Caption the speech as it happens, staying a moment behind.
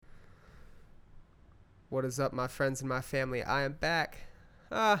What is up, my friends and my family? I am back.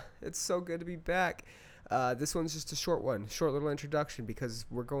 It's so good to be back. This one's just a short one, short little introduction because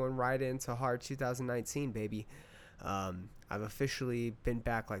we're going right into hard 2019, baby. I've officially been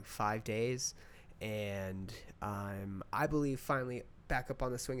back like 5 days, and I believe, finally back up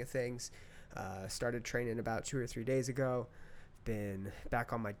on the swing of things. Started training about 2 or 3 days ago. Been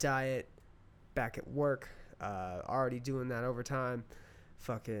back on my diet, back at work, already doing that overtime.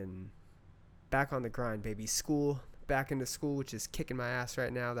 Fucking back on the grind, baby. School, back into school, which is kicking my ass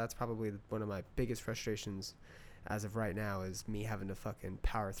right now. That's probably one of my biggest frustrations as of right now, is me having to fucking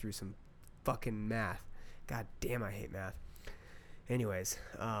power through some fucking math. God damn, I hate math. Anyways,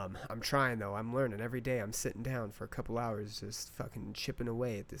 I'm trying though. I'm learning every day. I'm sitting down for a couple hours just fucking chipping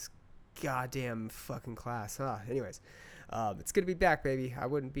away at this goddamn fucking class. Anyways, it's good to be back, baby. I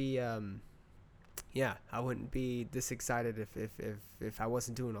wouldn't be this excited if I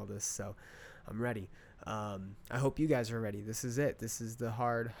wasn't doing all this. So I'm ready. I hope you guys are ready. This is it. This is the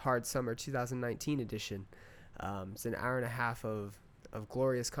hard summer 2019 edition. It's an hour and a half of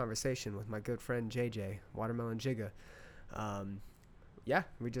glorious conversation with my good friend JJ Watermelon Jigga.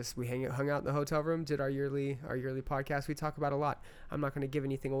 We hung out in the hotel room, did our yearly podcast. We talk about a lot. I'm not going to give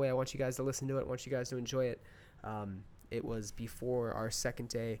anything away. I want you guys to listen to it. I want you guys to enjoy it. It was before our second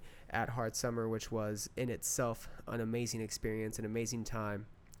day at Hard Summer, which was in itself an amazing experience, an amazing time.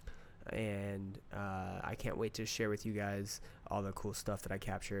 And I can't wait to share with you guys all the cool stuff that I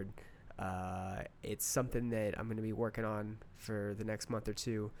captured. It's something that I'm going to be working on for the next month or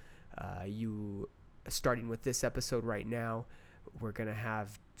two. Starting with this episode right now, we're going to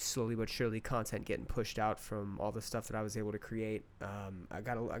have slowly but surely content getting pushed out from all the stuff that I was able to create. I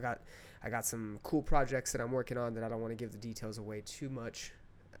got some cool projects that I'm working on that I don't want to give the details away too much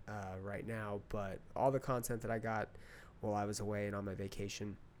right now, but all the content that I got while I was away and on my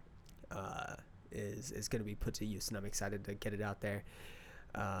vacation is going to be put to use, and I'm excited to get it out there.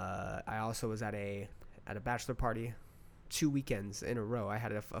 I also was at a bachelor party 2 weekends in a row. I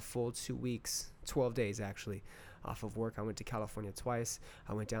had a full 2 weeks, 12 days actually, off of work. I went to California twice.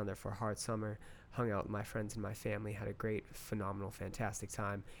 I went down there for a hard summer, hung out with my friends and my family, had a great, phenomenal, fantastic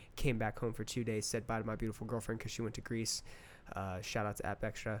time. Came back home for 2 days, said bye to my beautiful girlfriend because she went to Greece. Shout out to App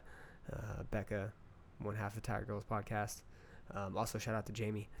Extra, Becca, one half of the Tiger Girls podcast. Also shout out to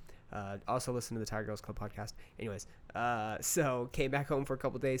Jamie. Also listen to the Tiger Girls Club podcast. Anyways, so came back home for a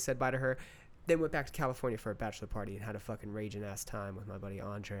couple days, said bye to her, then went back to California for a bachelor party and had a fucking raging ass time with my buddy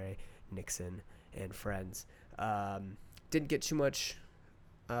Andre, Nixon, and friends. Didn't get too much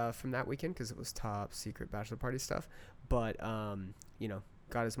from that weekend because it was top secret bachelor party stuff, but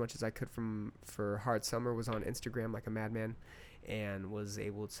got as much as I could for Hard Summer. Was on Instagram like a madman and was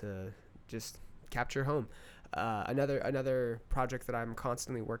able to just capture home. Another project that I'm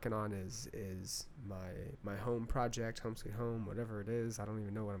constantly working on is my home project, Home Sweet Home, whatever it is. I don't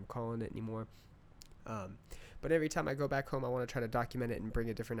even know what I'm calling it anymore. But every time I go back home, I want to try to document it and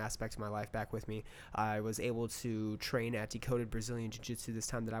bring a different aspect of my life back with me. I was able to train at Decoded Brazilian Jiu-Jitsu this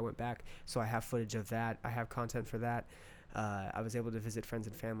time that I went back, so I have footage of that. I have content for that. I was able to visit friends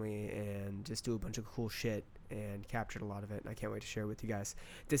and family and just do a bunch of cool shit and captured a lot of it, and I can't wait to share it with you guys.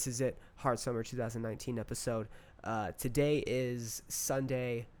 This is it, Hard Summer 2019 episode. Today is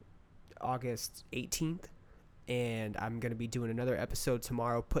Sunday, August 18th, and I'm going to be doing another episode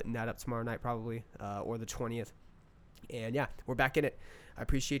tomorrow, putting that up tomorrow night probably, or the 20th. And yeah, we're back in it. I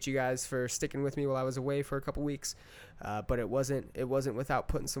appreciate you guys for sticking with me while I was away for a couple weeks, but it wasn't without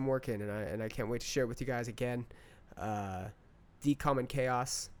putting some work in, and I can't wait to share it with you guys again.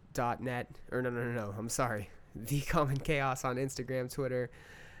 TheCommonChaos.net, or no, I'm sorry, The Common Chaos on Instagram, Twitter,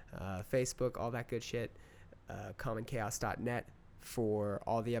 Facebook, all that good shit. CommonChaos.net for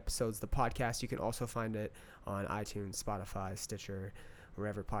all the episodes. The podcast, you can also find it on iTunes, Spotify, Stitcher,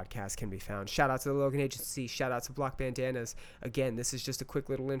 wherever podcasts can be found. Shout out to the Logan Agency. Shout out to Block Bandanas. Again, this is just a quick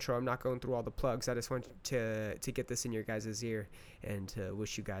little intro. I'm not going through all the plugs. I just want to get this in your guys' ear and to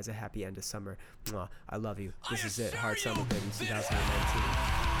wish you guys a happy end of summer. Mwah. I love you. This is it. Hard Summer, baby, 2019.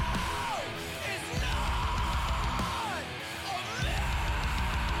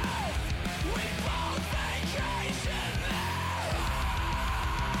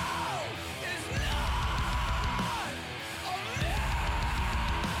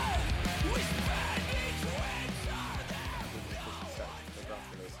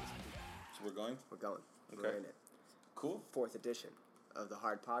 We're going. Okay. We're in it. Cool. 4th edition of the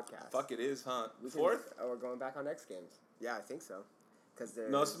Hard Podcast. Fuck, it is, huh? 4th? We're going back on X Games. Yeah, I think so.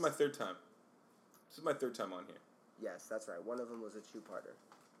 No, this is my third time. This is my third time on here. Yes, that's right. One of them was a two-parter.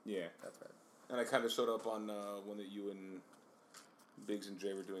 Yeah. That's right. And I kind of showed up on one that you and Biggs and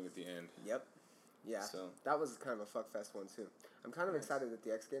Jay were doing at the end. Yep. Yeah, So that was kind of a fuckfest one too. I'm kind of Nice. excited that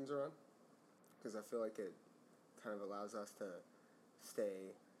the X Games are on, because I feel like it kind of allows us to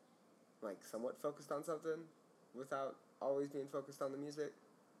stay, like, somewhat focused on something without always being focused on the music.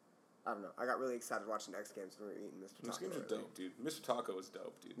 I don't know. I got really excited watching X Games when we were eating Mr. these Taco. games are dope, dude. Mr. Taco is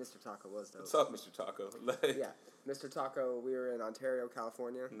dope, dude. Mr. Taco was dope. What's up, Mr. Taco? Like, Yeah, Mr. Taco. We were in Ontario,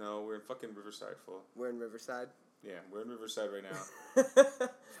 California. No, we're in fucking Riverside, fool. We're in Riverside. Yeah, we're in Riverside right now. I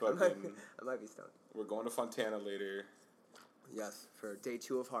Fucking, might be stoned. we're going to Fontana later. Yes, for day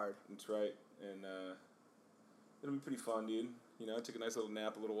 2 of hard. That's right, and it'll be pretty fun, dude. You know, I took a nice little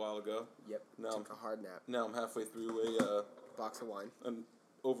nap a little while ago. Yep. No. Took a hard nap. Now I'm halfway through Box of wine. an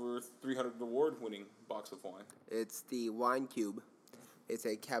over 300 award-winning box of wine. It's the Wine Cube. It's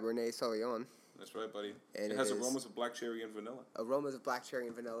a Cabernet Sauvignon. That's right, buddy. And it has it is- aromas of black cherry and vanilla. Aromas of black cherry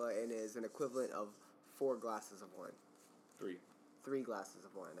and vanilla, and is an equivalent of 4 glasses of wine. 3. 3 glasses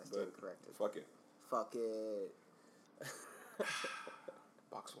of wine. I stand But corrected. fuck it. Fuck it.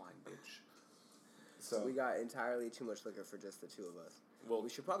 Box wine, bitch. So, We got entirely too much liquor for just the 2 of us. well, We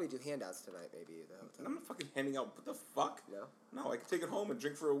should probably do handouts tonight, maybe, at the hotel. I'm not fucking handing out. What the fuck? No? No, I can take it home and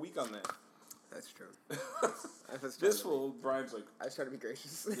drink for a week on that. That's true. I was trying This to- fool, Brian's like, I was trying to be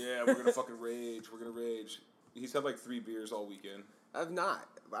gracious. yeah, we're gonna fucking rage. We're gonna rage. He's had like 3 beers all weekend. I've not.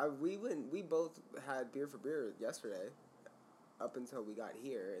 We both had beer for beer yesterday, up until we got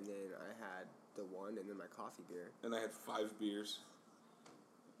here, and then I had the one, and then my coffee beer. And I had 5 beers.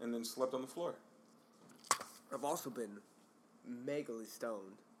 And then slept on the floor. I've also been megally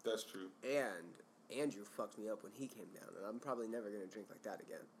stoned, That's true. and Andrew fucked me up when he came down, and I'm probably never gonna drink like that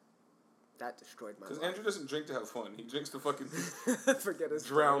again. That destroyed my Because life. Andrew doesn't drink to have fun. He drinks to fucking Forget his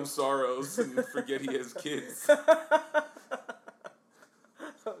drown story. sorrows and forget he has kids.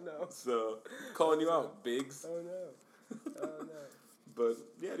 Oh no. So, calling you out, Biggs. Oh no. Oh no. But,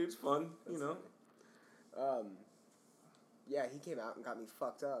 yeah, dude, it's fun, you know. Yeah, he came out and got me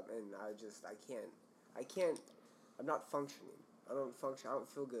fucked up, and I can't, I'm not functioning. I don't function. I don't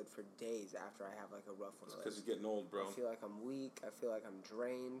feel good for days after I have like a rough one. Because you're getting old, bro. I feel like I'm weak. I feel like I'm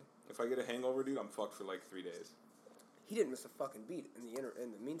drained. If I get a hangover, dude, I'm fucked for like 3 days. He didn't miss a fucking beat in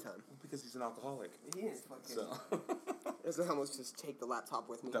the meantime. Because he's an alcoholic. He didn't fucking. So, This is almost just take the laptop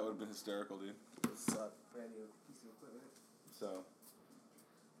with me. that would have been hysterical, dude. It's a brand new piece of equipment. So,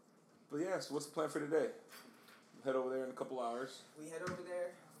 but yeah, so what's the plan for today? Head over there in a couple hours. We head over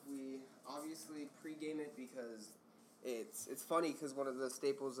there. We obviously pregame it because it's funny because one of the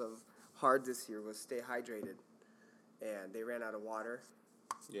staples of hard this year was stay hydrated, and they ran out of water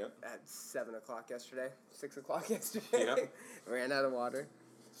Yep. at 7 o'clock yesterday, 6 o'clock yesterday. Yep. Ran out of water,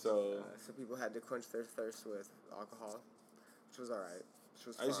 So, so people had to quench their thirst with alcohol, which was all right. Which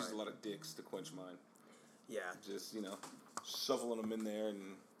was I just fine. used a lot of dicks to quench mine. Yeah, Just, you know, shoveling them in there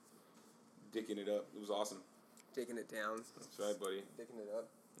and dicking it up. It was awesome. taking it down, That's right, buddy. dicking it up.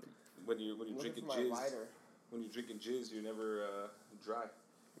 When you're Looking drinking for my jizz, lighter. when you're drinking jizz, you're never dry.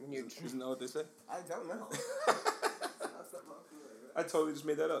 When you're Isn't that what they say? I don't know. That's not my feeling. I totally just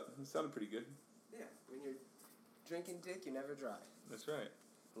made that up. It sounded pretty good. Yeah, when you're drinking dick, you're never dry. That's right.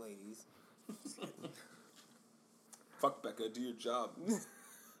 Ladies. Fuck Becca, do your job.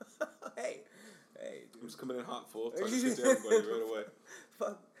 Hey, I'm dude. just coming in hot, full. Talking shit to everybody right away.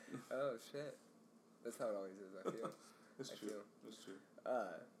 Fuck. Oh shit. That's how it always is. I feel. That's I true. feel. That's true.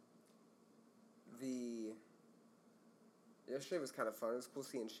 Yesterday was kind of fun. It was cool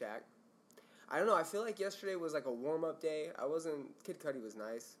seeing Shaq. I don't know. I feel like yesterday was like a warm up day. Kid Cudi was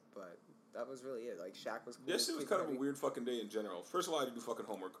nice, but that was really it. Like Shaq was cool. Yesterday was Kid kind of a Cudi- weird fucking day in general. First of all, I had to do fucking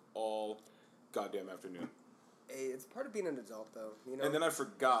homework all goddamn afternoon. Hey, it's part of being an adult, though. You know. And then I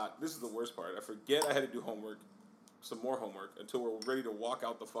forgot. This is the worst part. I forget I had to do homework, some more homework, until we're ready to walk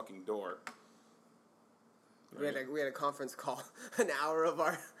out the fucking door. we had a conference call. An hour of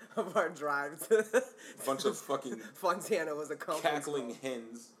our drive to Bunch of fucking Fontana was a conference cackling call.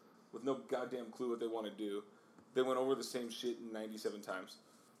 hens with no goddamn clue what they want to do. They went over the same shit 97 times.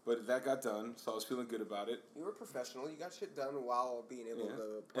 But that got done, so I was feeling good about it. You were professional. You got shit done while being able Yeah.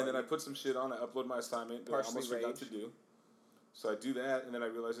 to. And then I party. put some shit on. I uploaded my assignment that I Partially almost forgot to rage. do. So I do that, and then I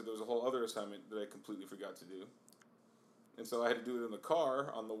realized that there was a whole other assignment that I completely forgot to do. And so I had to do it in the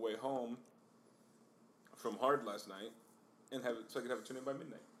car on the way home from hard last night, and have it so I could have it turned in by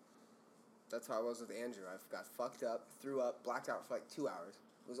midnight. That's how I was with Andrew. I got fucked up, threw up, blacked out for like 2 hours.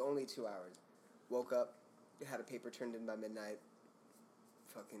 It was only 2 hours. Woke up, had a paper turned in by midnight.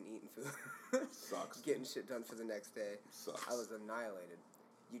 Fucking eating food. Sucks. Getting shit done for the next day. Sucks. I was annihilated.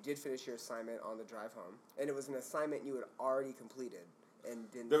 You did finish your assignment on the drive home, and it was an assignment you had already completed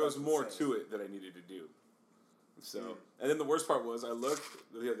and didn't. There was fucking more say. to it that I needed to do. So, and then the worst part was, I looked.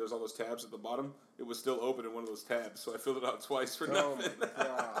 Yeah, there's all those tabs at the bottom. It was still open in one of those tabs, so I filled it out twice for nothing. Oh my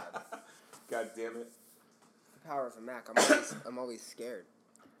god! God damn it! The power of a Mac. I'm always scared.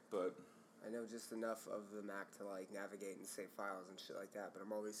 But I know just enough of the Mac to like navigate and save files and shit like that, but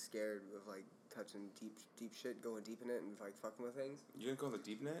I'm always scared of like touching deep shit, going deep in it, and like fucking with things. you gonna go on the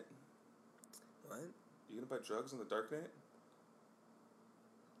deep net? What? You gonna buy drugs on the dark net?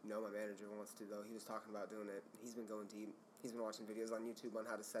 No, my manager wants to though. He was talking about doing it. He's been going deep. He's been watching videos on YouTube on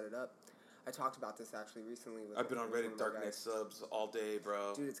how to set it up. I talked about this actually recently. I've been on Reddit darknet subs all day,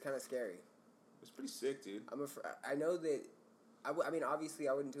 bro. Dude, it's kind of scary. It's pretty sick, dude. I know that. I mean, obviously,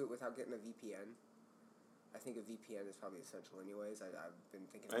 I wouldn't do it without getting a VPN. I think a VPN is probably essential, anyways. I've been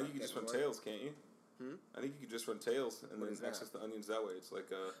thinking. I think you can just run Tails, can't you? I think you could just run Tails and then access the onions that way. It's like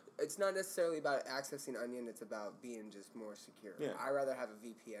It's not necessarily about accessing Onion. It's about being just more secure. Yeah. I rather have a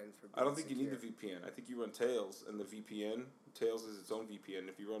VPN for. I don't think you need the VPN. I think you run Tails and the VPN. Tails is its own VPN.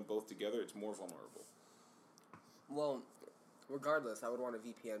 If you run both together, it's more vulnerable. Well, regardless, I would want a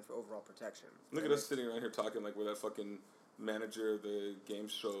VPN for overall protection. Look at us sitting around here talking like we're that fucking manager of the game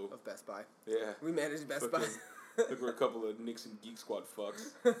show of Best Buy. Yeah, we manage Best Buy. Like we're a couple of Nixon Geek Squad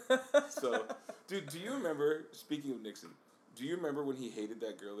fucks. So, dude, do you remember, speaking of Nixon, do you remember when he hated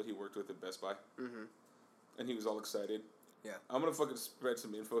that girl that he worked with at Best Buy? Mm-hmm. And he was all excited? Yeah. I'm going to fucking spread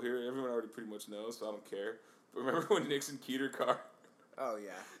some info here. Everyone already pretty much knows, so I don't care. But remember when Nixon keyed her car? Oh,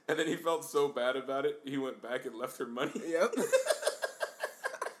 yeah. And then he felt so bad about it, he went back and left her money? Yep.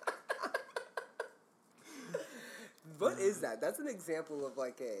 What is that? That's an example of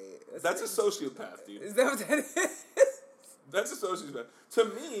like a... That's a sociopath, dude. Is that what that is? That's a sociopath. To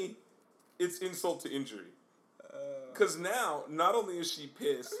me, it's insult to injury. Because now, not only is she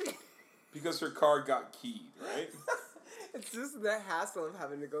pissed because her car got keyed, right? It's just the hassle of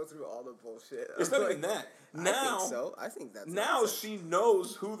having to go through all the bullshit. It's not even that. Now, I think so. I think that's... Now she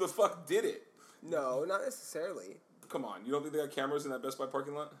knows who the fuck did it. No, not necessarily. Come on. You don't think they got cameras in that Best Buy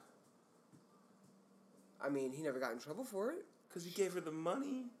parking lot? I mean, he never got in trouble for it. Because he gave her the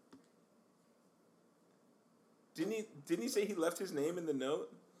money. Didn't he say he left his name in the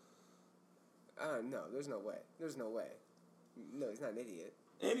note? No, there's no way. There's no way. No, he's not an idiot.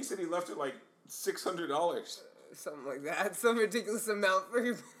 And he said he left it like $600. Something like that. Some ridiculous amount for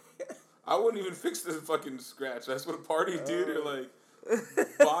your... I wouldn't even fix the fucking scratch. That's what a party dude or like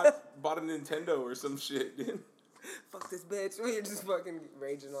bought a Nintendo or some shit, dude. Fuck this bitch. You're just fucking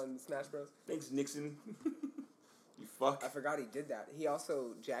raging on Smash Bros. Thanks, Nixon. You fuck. I forgot he did that. He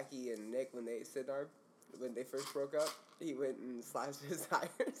also, Jackie and Nick, when they first broke up, he went and slashed his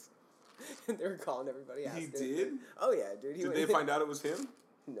tires. And they were calling everybody out. He did? Oh, yeah, dude. Did they find out it was him?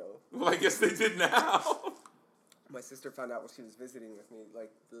 No. Well, I guess they did now. My sister found out when she was visiting with me,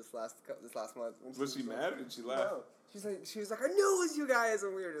 like, this last month. Was she mad or did she laugh? No. She was like, I knew it was you guys,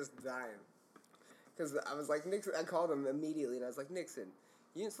 and we were just dying. Because I was like, Nixon, I called him immediately, and I was like, Nixon,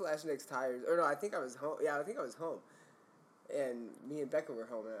 you didn't slash Nick's tires. Or no, I think I was home. Yeah, I think I was home. And me and Becca were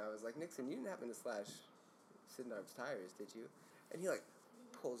home, and I was like, Nixon, you didn't happen to slash Sidnarb's tires, did you? And he, like,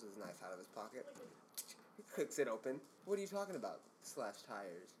 pulls his knife out of his pocket, clicks it open. What are you talking about? Slash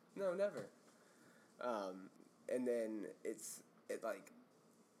tires. No, never. And then it like,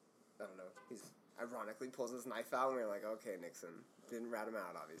 I don't know, he's ironically pulls his knife out, and we're like, okay, Nixon. Didn't rat him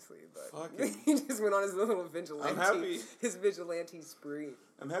out, obviously, but he just went on his little vigilante. His vigilante spree.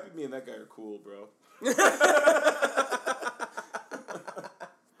 I'm happy me and that guy are cool, bro.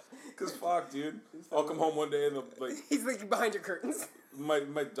 Cause fuck, dude. I'll come home one day and like he's like behind your curtains. My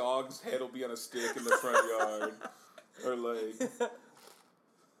dog's head will be on a stick in the front yard, or like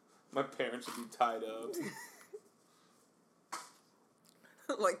my parents will be tied up.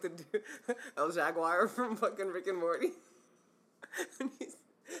 Like the dude, El Jaguar from fucking Rick and Morty. And he's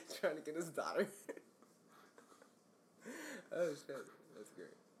trying to get his daughter. Oh shit, that's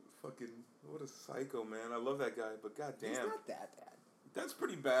great. Fucking what a psycho, man! I love that guy, but goddamn, he's not that bad. That's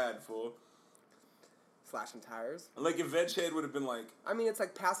pretty bad, fool. Slashing tires. Like if Veghead would have been like, I mean, it's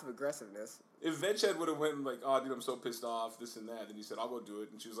like passive aggressiveness. If Veghead would have went like, oh dude, I'm so pissed off, this and that, and he said, I'll go do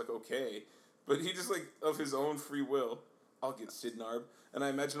it, and she was like, okay, but he just like of his own free will, I'll get Sidnarb, and I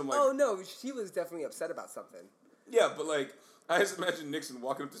imagine him like, oh no, she was definitely upset about something. Yeah, but like. I just imagine Nixon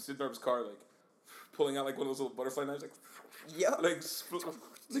walking up to Sidnarb's car, like, pulling out, like, one of those little butterfly knives, like, yep. like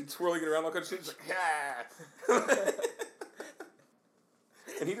twirling it around, all kind of shit. He's like, yeah.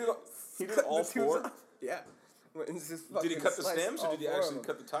 And he did all four? Yeah. Did he cut the stems, or did he actually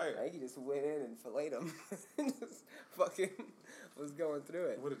cut the tire? I think he just went in and filleted them. And just fucking was going through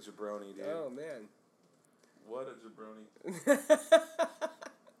it. What a jabroni, dude. Oh, man. What a jabroni.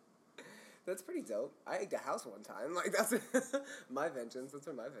 That's pretty dope. I egged a house one time. Like, that's my vengeance. That's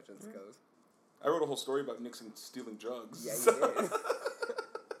where my vengeance goes. I wrote a whole story about Nixon stealing drugs. Yeah, you did.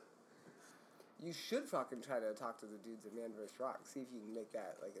 You should fucking try to talk to the dudes at Man vs. Rock. See if you can make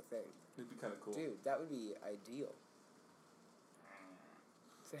that, like, a thing. It'd be kind of cool. Dude, that would be ideal.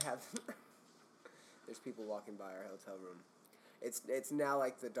 To have... There's people walking by our hotel room. It's now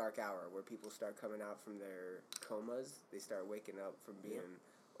like the dark hour where people start coming out from their comas. They start waking up from being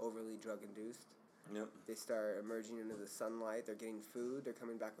overly drug-induced. Yep. They start emerging into the sunlight. They're getting food. They're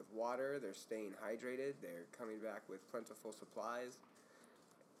coming back with water. They're staying hydrated. They're coming back with plentiful supplies.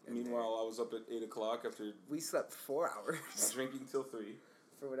 And meanwhile, I was up at 8 o'clock after... We slept 4 hours. Drinking till 3.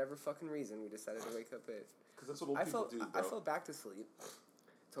 For whatever fucking reason, we decided to wake up at... Because that's what old people do, bro. I fell back to sleep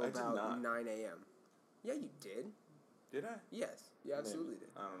till about 9 a.m. Yeah, you did. Did I? Yes, you absolutely did.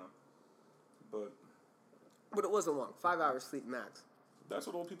 I don't know. But it wasn't long. 5 hours sleep max. That's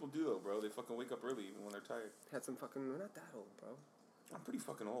what old people do, though, bro. They fucking wake up early even when they're tired. Had some fucking... We're not that old, bro. I'm pretty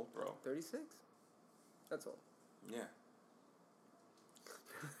fucking old, bro. 36? That's old. Yeah.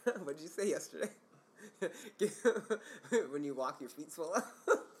 What did you say yesterday? When you walk, your feet swell up?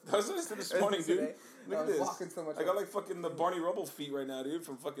 That was what I said this morning, dude. Look I at was this. walking so much. I got like fucking the Barney Rubble feet right now, dude,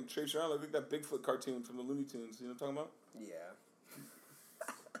 from fucking Trace Around. Like that Bigfoot cartoon from the Looney Tunes. You know what I'm talking about? Yeah.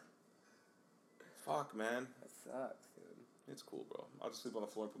 Fuck, man. That sucks, dude. It's cool, bro. I'll just sleep on the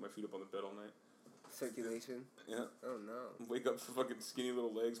floor and put my feet up on the bed all night. Circulation? Yeah. Oh, no. Wake up for fucking skinny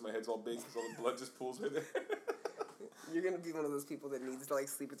little legs. My head's all big because all the blood just pools right there. You're going to be one of those people that needs to, like,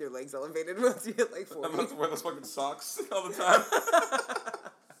 sleep with your legs elevated once you hit, like, 40. I'm going to have to wear those fucking socks all the time.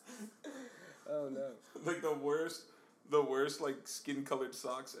 Oh, no. Like the worst, like, skin-colored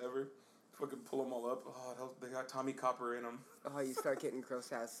socks ever. Fucking pull them all up. Oh, they got Tommy Copper in them. Oh, you start getting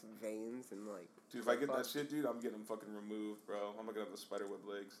gross-ass veins and, like... Dude, if I get that shit, dude, I'm getting them fucking removed, bro. I'm not gonna have the spiderweb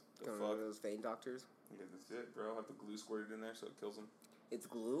legs. The Going fuck? to those vein doctors? Yeah, that's it, bro. I'll have the glue squirted in there so it kills them. It's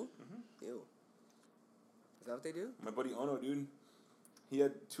glue? Mm-hmm. Ew. Is that what they do? My buddy Ono, dude, he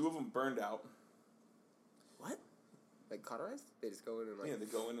had 2 of them burned out. What? Like cauterized? They just go in and, like... Yeah, they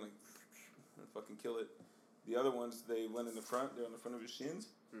go in and, like, and fucking kill it. The other ones, they went in the front. They're on the front of his shins.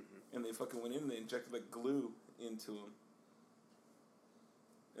 Mm-hmm. And they fucking went in and they injected, like, glue into him.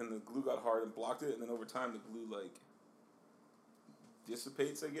 And the glue got hard and blocked it. And then over time, the glue, like,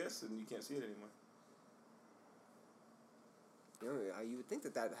 dissipates, I guess. And you can't see it anymore. You know, you would think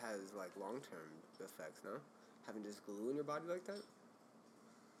that has, like, long-term effects, no? Having just glue in your body like that?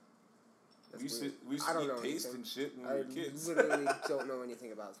 We used to eat paste and shit when we were kids. I literally don't know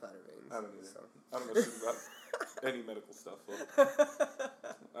anything about spider veins. I don't either. So. I don't know shit about any medical stuff.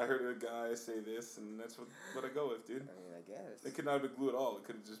 I heard a guy say this, and that's what I go with, dude. I mean, I guess. It could not have been glue at all. It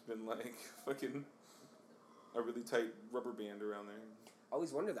could have just been, like, fucking a really tight rubber band around there. I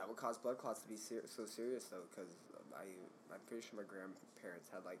always wondered that would cause blood clots to be so serious, though, because I'm pretty sure my grandparents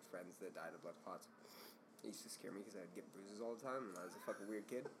had, like, friends that died of blood clots. It used to scare me because I'd get bruises all the time, and I was a fucking weird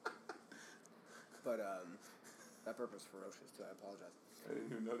kid. But, that burp was ferocious, too. I apologize. I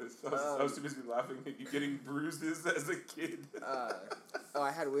didn't even notice. I was too busy laughing at you getting bruises as a kid.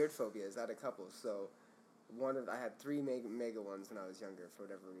 I had weird phobias. I had a couple. So, I had 3 mega ones when I was younger, for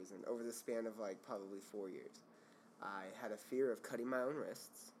whatever reason. Over the span of, like, probably 4 years. I had a fear of cutting my own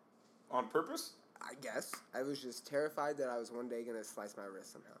wrists. On purpose? I guess. I was just terrified that I was one day going to slice my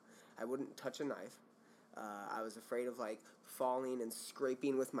wrist somehow. I wouldn't touch a knife. I was afraid of, like, falling and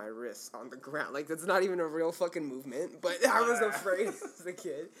scraping with my wrists on the ground. Like, that's not even a real fucking movement, but I was afraid as a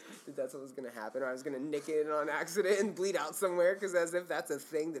kid that that's what was going to happen, or I was going to nick it on accident and bleed out somewhere, because as if that's a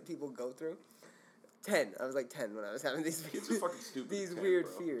thing that people go through. 10. I was, like, 10 when I was having these Kids are fucking stupid. These weird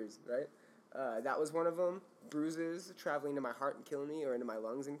fears, right? That was one of them. Bruises traveling to my heart and killing me, or into my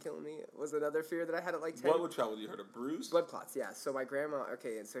lungs and killing me, was another fear that I had at, like, 10. What would travel to you? Heard a bruise? Blood clots, yeah. So my grandma,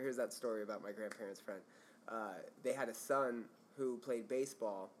 okay, and so here's that story about my grandparents' friend. They had a son who played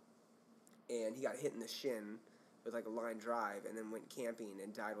baseball, and he got hit in the shin with, like, a line drive, and then went camping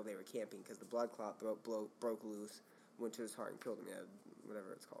and died while they were camping because the blood clot broke loose, went to his heart and killed him. Yeah,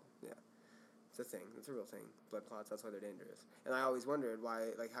 whatever it's called. Yeah. It's a thing. It's a real thing. Blood clots, that's why they're dangerous. And I always wondered why,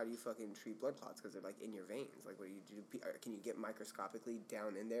 like, how do you fucking treat blood clots? Because they're, like, in your veins. Like, what do you do? Can you get microscopically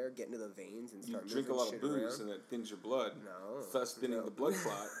down in there, get into the veins, and start moving shit around? You drink a lot of booze, and it thins your blood. No. Thus thinning the blood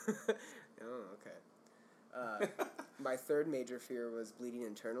clot. Oh, okay. My third major fear was bleeding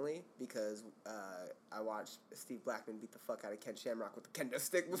internally because I watched Steve Blackman beat the fuck out of Ken Shamrock with the kendo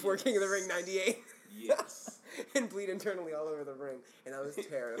stick before King of the Ring 98. Yes. And bleed internally all over the ring. And I was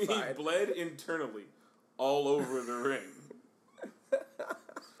terrified. He bled internally all over the ring.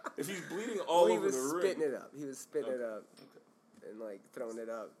 If he's bleeding all over the ring... He was spitting it up. He was spitting it up. Okay. and like throwing it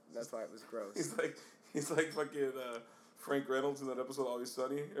up. That's why it was gross. He's like fucking Frank Reynolds in that episode Always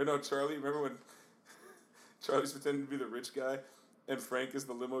Sunny. Or no, Charlie. Remember when Charlie's pretending to be the rich guy, and Frank is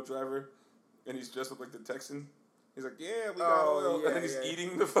the limo driver, and he's dressed up like the Texan. He's like, yeah, we got oil, and then he's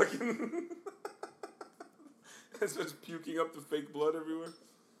eating the fucking. And starts puking up the fake blood everywhere.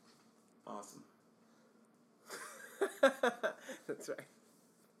 Awesome. That's right.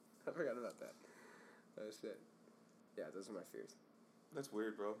 I forgot about that. Oh shit. Yeah, those are my fears. That's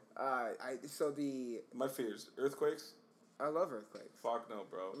weird, bro. My fears: earthquakes. I love earthquakes. Fuck no,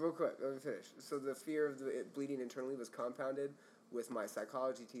 bro. Real quick, let me finish. So the fear of it bleeding internally was compounded with my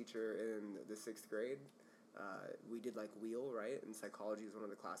psychology teacher in the 6th grade. We did like wheel, right? And psychology was one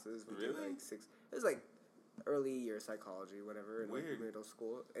of the classes. We did like it was like early year psychology, whatever, in like middle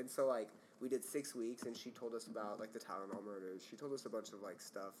school. And so like we did 6 weeks, and she told us about like the Tylenol murders. She told us a bunch of like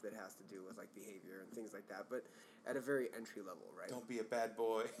stuff that has to do with like behavior and things like that, but at a very entry level, right? Don't be a bad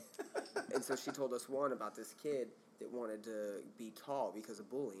boy. And so she told us one about this kid that wanted to be tall because of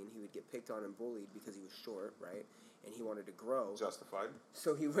bullying. He would get picked on and bullied because he was short, right? And he wanted to grow. Justified.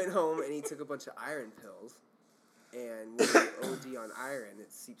 So he went home and he took a bunch of iron pills. And when you OD on iron,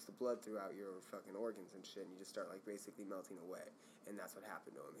 it seeps the blood throughout your fucking organs and shit, and you just start like basically melting away. And that's what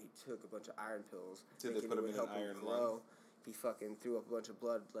happened to him. He took a bunch of iron pills. Did they put him in an iron lung? He fucking threw up a bunch of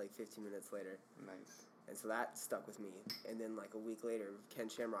blood like 15 minutes later. Nice. And so that stuck with me. And then like a week later, Ken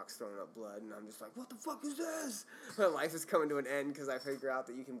Shamrock's throwing up blood, and I'm just like, what the fuck is this? My life is coming to an end because I figure out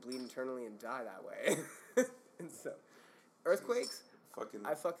that you can bleed internally and die that way. And so, earthquakes?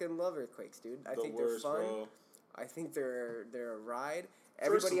 I fucking love earthquakes, dude. I think they're fun. Bro. I think they're a ride.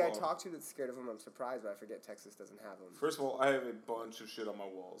 Everybody I talk to that's scared of them, I'm surprised, but I forget Texas doesn't have them. First of all, I have a bunch of shit on my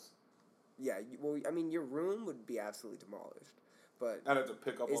walls. Yeah, well, I mean, your room would be absolutely demolished. But I'd have to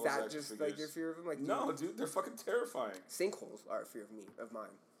pick up all those action figures. Is that just like your fear of them? Like, no, dude, they're fucking terrifying. Sinkholes are a fear of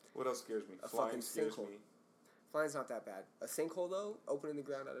mine. What else scares me? Flying scares me. Flying's not that bad. A sinkhole though, opening the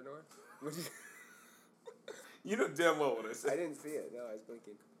ground out of nowhere. You know damn well what I said. I didn't see it. No, I was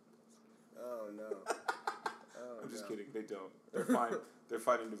blinking. Oh no. I'm just kidding. They don't. They're fine. They're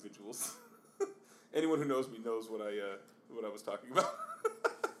fine individuals. Anyone who knows me knows what I was talking about.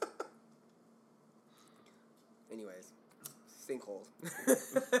 Anyways, sinkholes.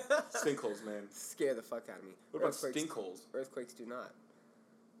 Sinkholes, man. Scare the fuck out of me. What about stinkholes? Earthquakes do not.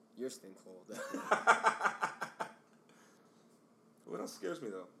 Your stinkhole. What else scares me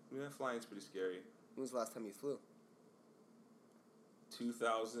though? Yeah, flying's pretty scary. When was the last time you flew?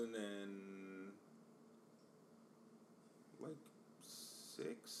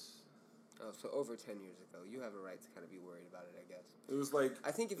 2006. Oh, so over 10 years ago. You have a right to kind of be worried about it, I guess. It was like...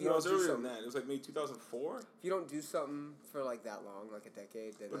 I think if you don't do something... it was earlier than that. It was like maybe 2004? If you don't do something for like that long, like a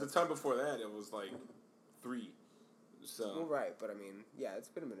decade, then... But the time before that, it was like 3. So... Well, right, but I mean, yeah, it's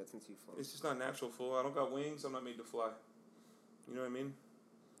been a minute since you've flown. It's just not natural, fool. I don't got wings. I'm not made to fly. You know what I mean?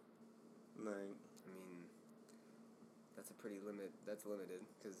 Like... I mean, that's limited,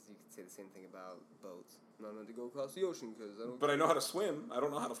 because you could say the same thing about boats. I'm not meant to go across the ocean, because I don't... But I know how to swim. I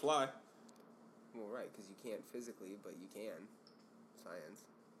don't know how to fly. Well, right, because you can't physically, but you can. Science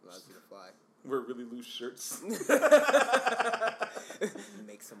allows you to fly. Wear really loose shirts.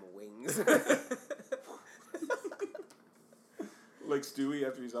 Make some wings. Like Stewie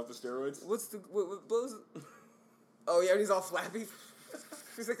after he's off the steroids. What blows? Oh yeah, and he's all flappy.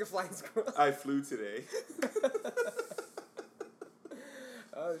 He's like a flying squirrel. I flew today.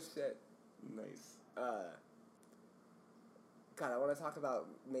 Oh shit. Nice. God, I want to talk about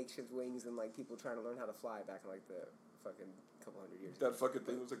makeshift wings and like people trying to learn how to fly back in like the fucking couple hundred years. That fucking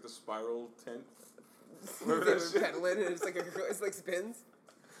thing was like the spiral tent. They were pedaling and it's like spins.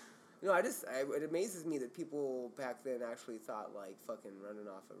 No, it amazes me that people back then actually thought like fucking running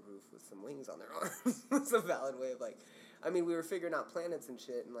off a roof with some wings on their arms was a valid way of like. I mean, we were figuring out planets and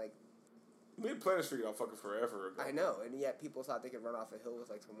shit and like. We had planets figured out fucking forever ago. I know, and yet people thought they could run off a hill with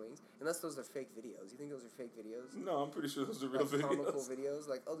like some wings. Unless those are fake videos. You think those are fake videos? No, I'm pretty sure those are real videos. Comical videos,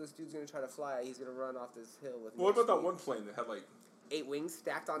 like, oh, this dude's gonna try to fly. He's gonna run off this hill with. Well, what about that one plane that had like 8 wings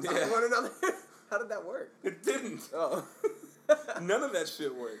stacked on top of one another? How did that work? It didn't. Oh, none of that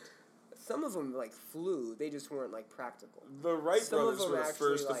shit worked. Some of them like flew. They just weren't like practical. The Wright brothers were the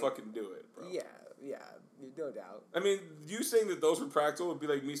first to fucking do it, bro. Yeah, no doubt. I mean, you saying that those were practical would be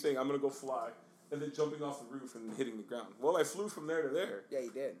like me saying I'm gonna go fly. And then jumping off the roof and hitting the ground. Well, I flew from there to there. Yeah,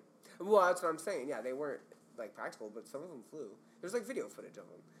 you did. Well, that's what I'm saying. Yeah, they weren't, like, practical, but some of them flew. There's, like, video footage of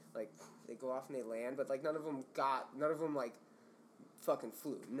them. Like, they go off and they land, but, like, none of them, like, fucking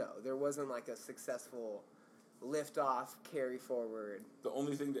flew. No, there wasn't, like, a successful lift-off, carry-forward. The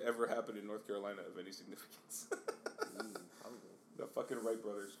only thing to ever happen in North Carolina of any significance. Probably. The fucking Wright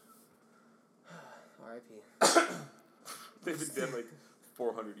brothers. R.I.P. They've been dead like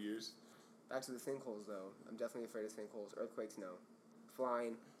 400 years. Back to the sinkholes, though. I'm definitely afraid of sinkholes. Earthquakes, no.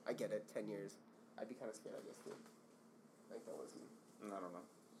 Flying, I get it. 10 years. I'd be kind of scared, I guess, too. Like, that wasn't... I don't know.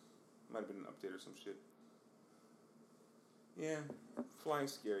 Might have been an update or some shit. Yeah,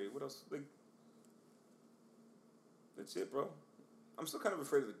 flying's scary. What else? Like, that's it, bro. I'm still kind of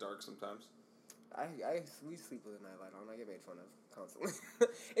afraid of the dark sometimes. We sleep with a nightlight on. I get made fun of constantly.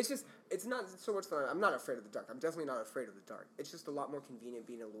 It's not so much that I'm not afraid of the dark. I'm definitely not afraid of the dark. It's just a lot more convenient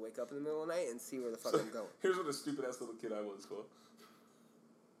being able to wake up in the middle of the night and see where the fuck I'm going. Here's what a stupid ass little kid I was, fool.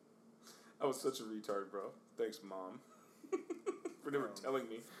 I was such a retard, bro. Thanks, Mom. For never telling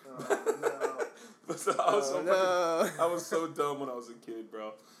me. Oh, no. But so I was so dumb when I was a kid,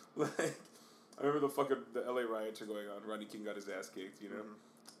 bro. Like, I remember the LA riots are going on. Rodney King got his ass kicked, you know? Mm-hmm.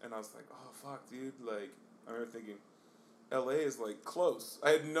 And I was like, oh, fuck, dude. Like, I remember thinking, LA is, like, close.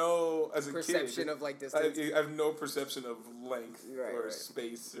 I had no, as a perception kid. of, like, distance. I have no perception of length or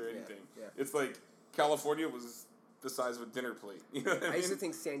space or anything. Yeah. It's like California was the size of a dinner plate. You know what I mean? I used to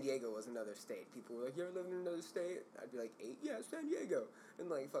think San Diego was another state. People were like, you ever lived in another state? I'd be like, 8? Yeah, San Diego. And,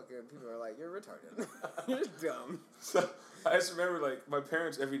 like, fucking people are like, you're retarded. You're dumb. So, I just remember, like, my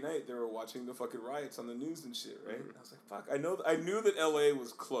parents, every night, they were watching the fucking riots on the news and shit, right? Mm-hmm. And I was like, fuck, I knew that LA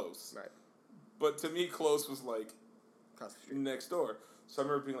was close. Right. But to me, close was, like, across the street. Next door. So I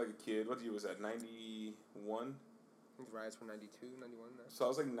remember being, like, a kid. What year was that, 91? The riots were 92, 91 there. So I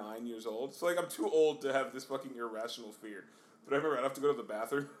was, like, 9 years old. So, like, I'm too old to have this fucking irrational fear. But I remember I'd have to go to the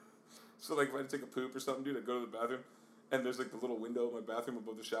bathroom. So, like, if I had to take a poop or something, dude, I'd go to the bathroom. And there's, like, the little window in my bathroom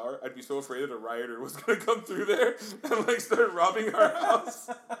above the shower. I'd be so afraid that a rioter was going to come through there and, like, start robbing our house.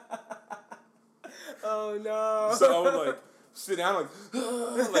 Oh, no. So I would, like, sit down,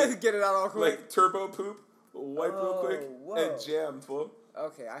 like get it out all quick. Like, turbo poop, wipe real quick, and jam, fool.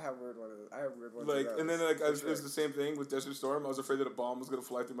 Okay, I have weird ones. Like, and then, like, it was the same thing with Desert Storm. I was afraid that a bomb was going to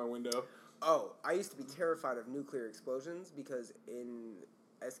fly through my window. Oh, I used to be terrified of nuclear explosions because in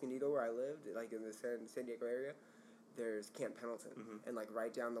Escondido, where I lived, like, in the San Diego area, there's Camp Pendleton, and, like,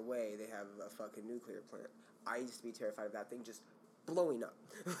 right down the way, they have a fucking nuclear plant. I used to be terrified of that thing just blowing up.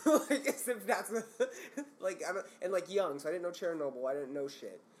 Like, as if that's, like, and, like, young, so I didn't know Chernobyl, I didn't know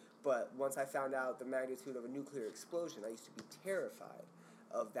shit. But once I found out the magnitude of a nuclear explosion, I used to be terrified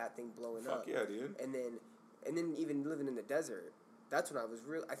of that thing blowing up. Fuck yeah, dude. And then even living in the desert, that's when I was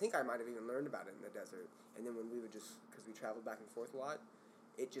I think I might have even learned about it in the desert. And then when we would because we traveled back and forth a lot,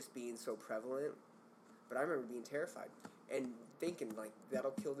 it just being so prevalent. But I remember being terrified and thinking, like,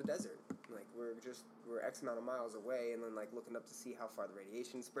 that'll kill the desert. Like, we're X amount of miles away, and then, like, looking up to see how far the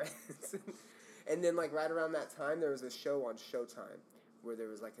radiation spreads. And then, like, right around that time, there was a show on Showtime where there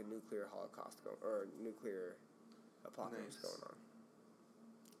was, like, a nuclear holocaust or nuclear apocalypse going on.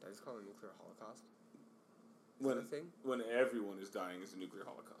 Did I just call it a nuclear holocaust? When everyone is dying is a nuclear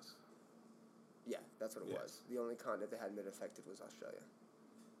holocaust. Yeah, that's what it was. The only continent that hadn't been affected was Australia.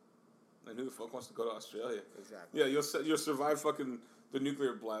 And who the fuck wants to go to Australia? Exactly. Yeah, you'll survive fucking the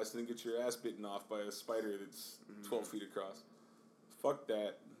nuclear blast and then get your ass bitten off by a spider that's 12 feet across. Fuck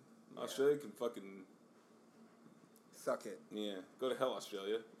that. Yeah. Australia can fucking... Suck it. Yeah. Go to hell,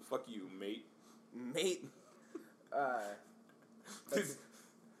 Australia. Fuck you, mate. Mate?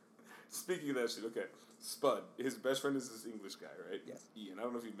 Speaking of that shit, okay. Spud, his best friend is this English guy, right? Yes. Ian, I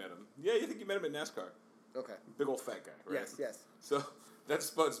don't know if you met him. Yeah, you think you met him at NASCAR. Okay. Big old fat guy, right? Yes. So, that's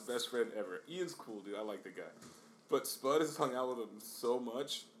Spud's best friend ever. Ian's cool, dude. I like the guy. But Spud has hung out with him so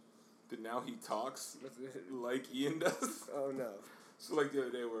much that now he talks like Ian does. Oh, no. So, like, the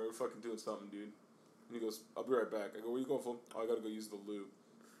other day, we were fucking doing something, dude. And he goes, I'll be right back. I go, where you going, fool? Oh, I gotta go use the loo.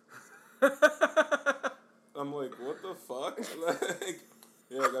 I'm like, what the fuck? Like,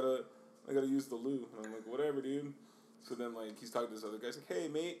 yeah, I gotta use the loo. And I'm like, whatever, dude. So then, like, he's talking to this other guy. He's like, hey,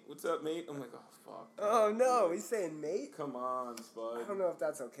 mate, what's up, mate? I'm like, oh, fuck. Oh, no, he's saying mate? Come on, Spud. I don't know if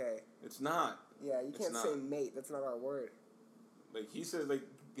that's okay. It's not. Yeah, you can't say mate. That's not our word. Like, he says, like,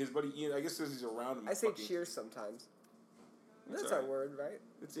 his buddy Ian, I guess because he's around him. I say cheers sometimes. That's our word, right?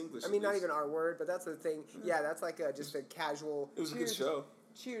 It's English. I mean, not even our word, but that's the thing. Yeah, that's like just a casual... It was a good show.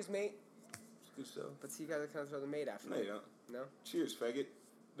 Cheers, mate. It's a good show. But see, you gotta kind of throw the mate after. No, you don't. No? Cheers, faggot.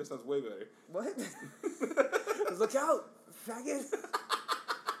 That sounds way better. What? Look out, faggot.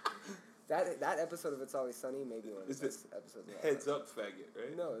 That episode of It's Always Sunny may be one of the best episodes of Heads up, faggot,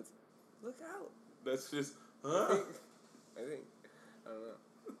 right? No, it's look out. That's just, huh? I think. I don't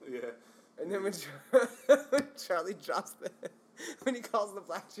know. Yeah. And then when Charlie drops when he calls the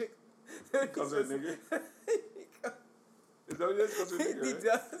black chick. He calls her a nigger? Is that what he does? He calls her a nigger, He right?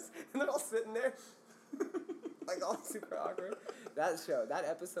 does. And they're all sitting there. like all super awkward. That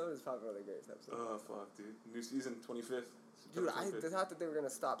episode is probably one of the greatest episodes. Oh fuck, dude! New season, 25th. Dude, September 25th. I thought that they were gonna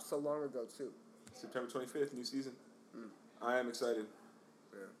stop so long ago too. September 25th, new season. Mm. I am excited.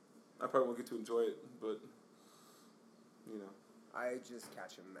 Yeah. I probably won't get to enjoy it, but you know. I just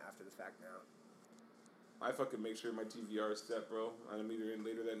catch them after the fact now. I fucking make sure my DVR is set, bro. I'm either in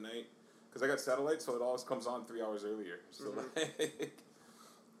later that night. Because I got satellite, so it always comes on 3 hours earlier. So, like...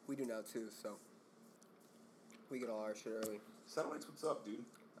 We do now, too, so... We get all our shit early. Satellite's what's up, dude.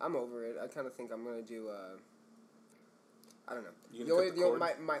 I'm over it. I kind of think I'm going to do, I don't know. You gonna cut the cord?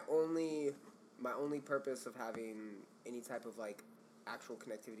 My only purpose of having any type of, like, actual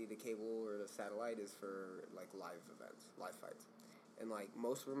connectivity to cable or the satellite is for, like, live events, live fights. And, like,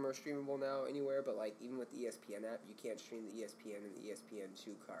 most of them are streamable now anywhere, but, like, even with the ESPN app, you can't stream the ESPN and the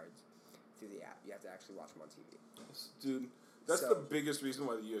ESPN2 cards through the app. You have to actually watch them on TV. Dude, that's the biggest reason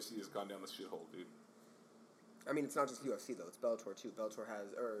why the UFC has gone down the shithole, dude. I mean, it's not just UFC, though. It's Bellator, too. Bellator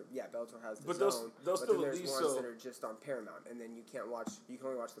has the but Zone. They'll but still then there's at least ones that are just on Paramount, and then you can only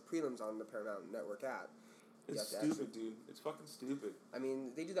watch the prelims on the Paramount Network app. It's stupid, dude. It's fucking stupid. I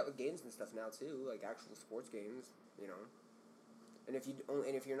mean, they do that with games and stuff now, too, like actual sports games, you know. And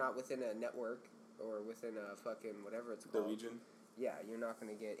if you're not within a network or within a fucking whatever it's called, The region. Yeah, you're not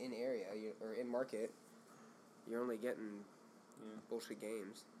going to get in area or in market. You're only getting bullshit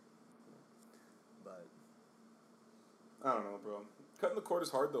games. But I don't know, bro. Cutting the cord is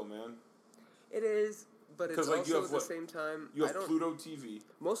hard though, man. it is, but it's like, also at the same time. You have Pluto TV.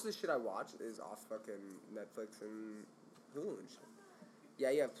 Most of the shit I watch is off fucking Netflix and Hulu and shit.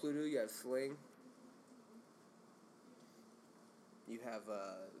 Yeah, you have Pluto. You have Sling. You have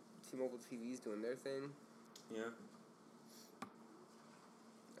T-Mobile TVs doing their thing. Yeah.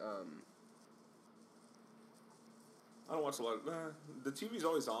 I don't watch a lot of... the TV's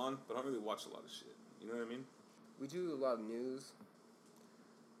always on, but I don't really watch a lot of shit. You know what I mean? We do a lot of news.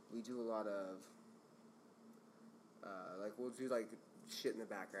 We do a lot of... like, we'll do, like, shit in the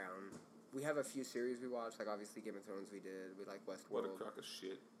background. We have a few series we watch. Like, obviously, Game of Thrones we did. We like Westworld. What a crock of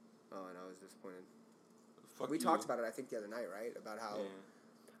shit. Oh, and I was disappointed. Fuck we you. talked about it, I think, the other night, right? About how... Yeah.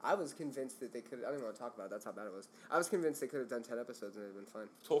 I was convinced that they could... I don't even want to talk about it. That's how bad it was. I was convinced they could have done 10 episodes and it would have been fine.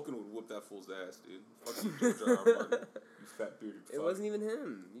 Tolkien would whoop that fool's ass, dude. Fuck you, George R. R. Martin. You fat bearded fuck. It wasn't even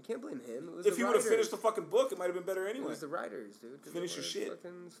him. You can't blame him. It was if the he would have writers. finished the fucking book, it might have been better anyway. It was the writers, dude. Finish your shit.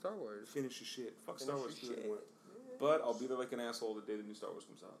 Fucking Star Wars. Finish your shit. Fuck Finish Star Wars your too. shit. But I'll be there like an asshole the day the new Star Wars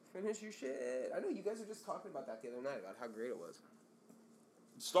comes out. Finish your shit. I know, you guys were just talking about that the other night, about how great it was.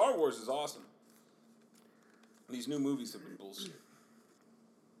 Star Wars is awesome. These new movies have been bullshit.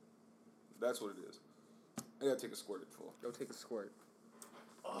 That's what it is. I gotta take a squirt at full. Go take a squirt.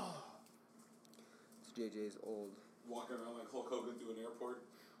 Oh. It's JJ's old. Walking around like Hulk Hogan through an airport.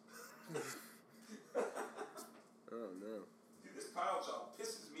 Oh, no. Dude, this pile job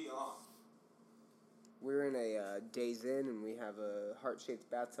pisses me off. We're in a Days Inn, and we have a heart-shaped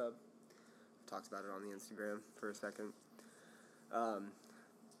bathtub. Talked about it on the Instagram for a second.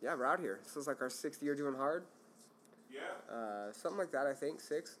 Yeah, we're out here. This is like our 6th year doing hard. Yeah. Something like that, I think.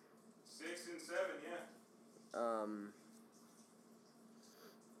 6. 6 and 7, yeah.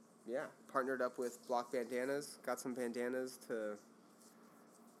 Yeah, partnered up with Block Bandanas. Got some bandanas to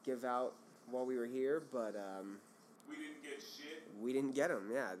give out while we were here, but We didn't get shit. we didn't get them.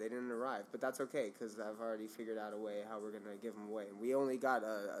 Yeah, they didn't arrive, but that's okay because I've already figured out a way how we're gonna give them away. We only got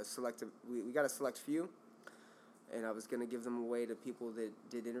a selective. We got a select few, and I was gonna give them away to people that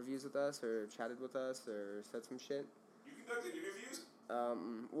did interviews with us or chatted with us or said some shit. You conducted interviews?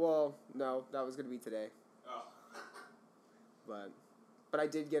 Well, no, that was gonna be today. Oh. But I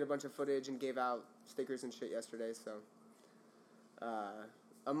did get a bunch of footage and gave out stickers and shit yesterday, so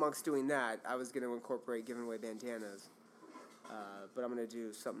amongst doing that, I was going to incorporate giving away bandanas, but I'm going to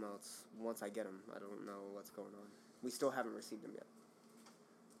do something else once I get them. I don't know what's going on. We still haven't received them yet.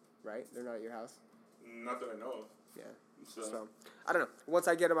 Right? They're not at your house? Not that I know of. Yeah. So I don't know. Once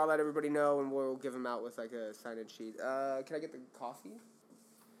I get them, I'll let everybody know, and we'll give them out with, like, a signage sheet. Can I get the coffee?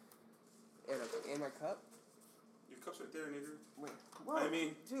 And my cup? Your cup's right there, nigga. Wait. I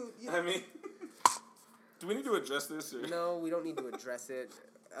mean, dude. Yeah. I mean, do we need to address this? Or? No, we don't need to address it.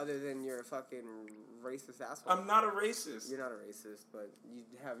 Other than you're a fucking racist asshole. I'm not a racist. You're not a racist, but you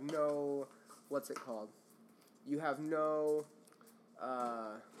have no. What's it called? You have no.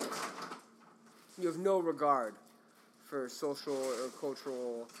 You have no regard for social or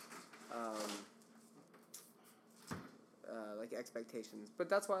cultural, like expectations. But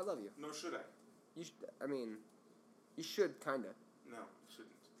that's why I love you. No, should I? You should. I mean, you should kinda. No, I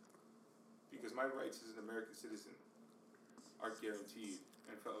shouldn't. Because my rights as an American citizen are guaranteed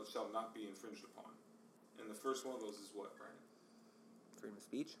and shall not be infringed upon. And the first one of those is what, Brian? Freedom of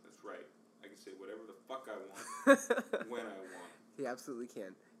speech. That's right. I can say whatever the fuck I want when I want. He absolutely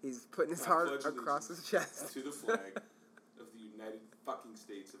can. He's putting his I heart pledge across his chest. to the flag of the United fucking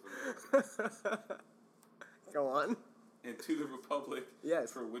States of America. Go on. And to the republic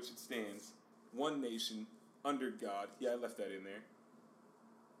Yes. for which it stands, one nation, under God. Yeah, I left that in there.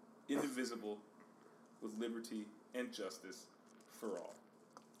 Indivisible, with liberty and justice for all.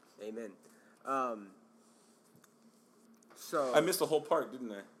 Amen. So I missed a whole part,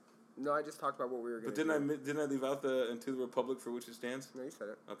 didn't I? No, I just talked about what we were going to But do. didn't I leave out the and to the republic for which it stands? No, you said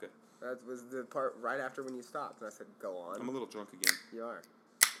it. Okay. That was the part right after when you stopped, and I said, go on. I'm a little drunk again. You are.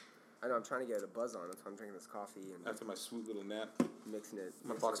 I know, I'm trying to get a buzz on. That's why I'm drinking this coffee and After my sweet little nap, mixing it.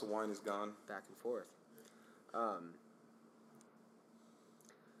 my box of wine is gone. Back and forth. What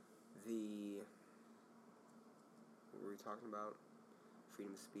were we talking about?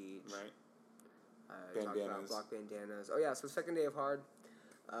 Freedom of speech. Right. Talking about block bandanas. Oh yeah, so second day of hard.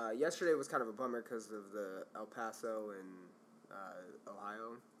 Yesterday was kind of a bummer because of the El Paso and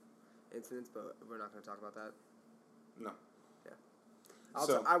Ohio incidents, but we're not going to talk about that. No. Yeah.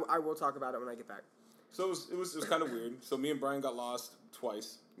 I will talk about it when I get back. So it was kind of weird. So me and Brian got lost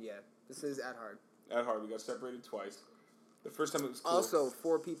twice. Yeah, this is at hard. At hard, we got separated twice. The first time it was cool. Also,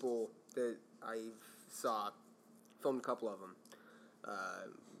 4 people that I saw, filmed a couple of them,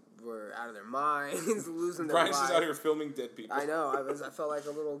 were out of their minds, losing their Brian's lives. just out here filming dead people. I know. I felt like a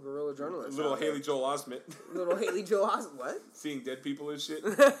little guerrilla journalist. Little Haley Joel Osment. Little Haley Joel Osment. What? Seeing dead people and shit.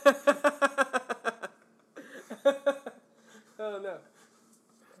 Oh no.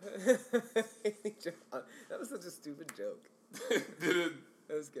 That was such a stupid joke. Did it?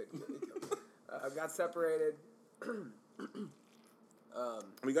 That was good. Got separated.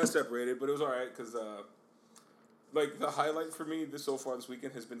 We got separated, but it was alright because, like, the highlight for me so far this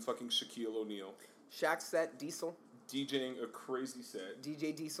weekend has been fucking Shaquille O'Neal. Shaq set, Diesel. DJing a crazy set.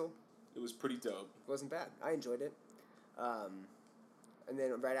 DJ Diesel. It was pretty dope. Wasn't bad. I enjoyed it. And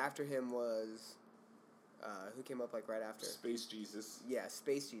then right after him was... who came up like right after? Space Jesus. Yeah,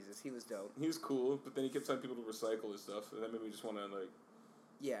 Space Jesus. He was dope. He was cool, but then he kept telling people to recycle his stuff, and that made me just want to, like,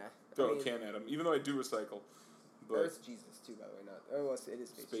 yeah. throw a can at him, even though I do recycle. But Earth Jesus, too, by the way. Not. Oh, it is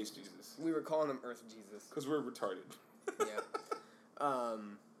Space Jesus. We were calling him Earth Jesus. Because we're retarded. Yeah.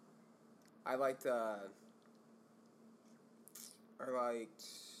 I liked... God,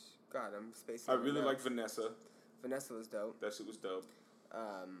 I'm spacing. I really liked Vanessa. Vanessa was dope. That shit was dope.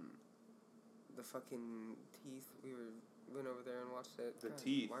 The fucking teeth. We went over there and watched it. The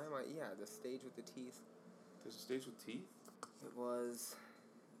teeth. Why am I? Yeah, the stage with the teeth. There's a stage with teeth? It was.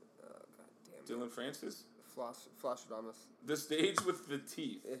 God damn it. Dylan Francis? Flosstradamus. The stage with the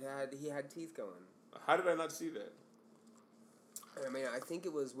teeth. He had teeth going. How did I not see that? I mean, I think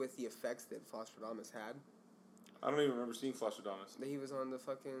it was with the effects that Flosstradamus had. I don't even remember seeing Flosstradamus. He was on the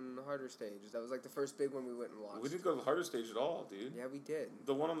fucking harder stage. That was like the first big one we went and watched. We didn't go to the harder stage at all, dude. Yeah, we did.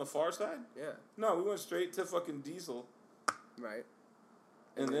 The one on the far side? Yeah. No, we went straight to fucking Diesel. Right.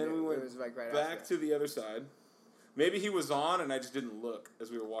 And then we went like right back to the other side. Maybe he was on and I just didn't look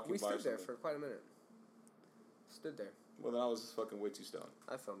as we were walking by. We stood there for quite a minute. Stood there. Well, then I was fucking way too stoned.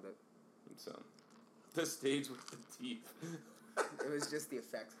 I filmed it. So, the stage with the teeth. It was just the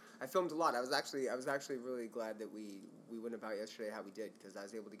effects. I filmed a lot. I was actually really glad that we went about yesterday how we did, because I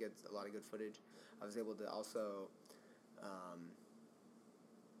was able to get a lot of good footage. I was able to also, I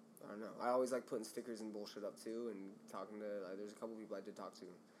don't know. I always like putting stickers and bullshit up too, and talking to. There's a couple people I did talk to.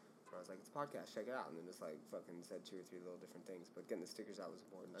 Where I was like, it's a podcast, check it out, and then just like fucking said 2 or 3 little different things. But getting the stickers out was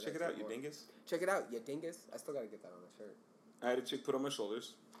important. Check it out, you dingus. Check it out, you dingus. I still gotta get that on the shirt. I had a chick put on my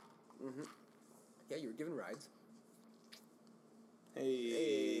shoulders. Mm-hmm. Yeah, you were giving rides.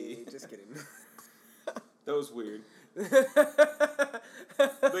 Hey, just kidding. That was weird. Like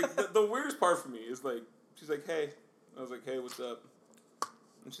the weirdest part for me is like, she's like, hey. I was like, hey, what's up?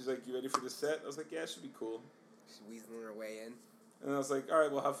 And she's like, you ready for this set? I was like, yeah, it should be cool. She's weaseling her way in. And I was like, all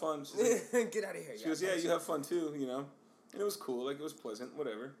right, well, have fun. She's like, get out of here. She goes, yeah, you have fun too, you know. And it was cool, like it was pleasant,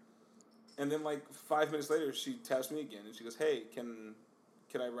 whatever. And then like 5 minutes later, she taps me again, and she goes, hey, can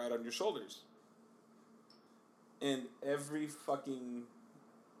I ride on your shoulders? And every fucking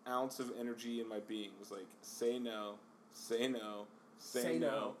ounce of energy in my being was like, say no, say no, say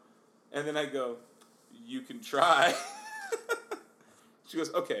no. And then I go, you can try. She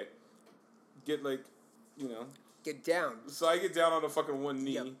goes, okay, get like, you know. Get down. So I get down on a fucking one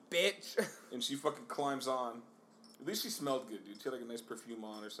knee. You bitch. And she fucking climbs on. At least she smelled good, dude. She had like a nice perfume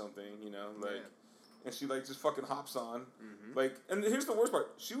on or something, you know, like. Yeah. And she like just fucking hops on. Mm-hmm. Like, and here's the worst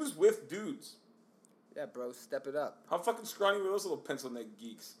part. She was with dudes. Yeah, bro, step it up. How fucking scrawny were those little pencil neck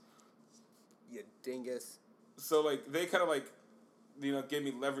geeks? You dingus. So, like, they kind of, like, you know, gave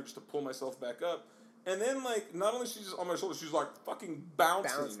me leverage to pull myself back up. And then, like, not only she's just on my shoulder, she's, like, fucking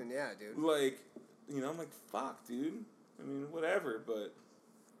bouncing. Bouncing, yeah, dude. Like, you know, I'm like, fuck, dude. I mean, whatever, but...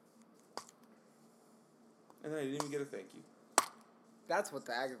 And then I didn't even get a thank you. That's what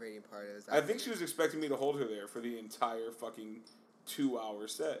the aggravating part is. I think she was expecting me to hold her there for the entire fucking 2-hour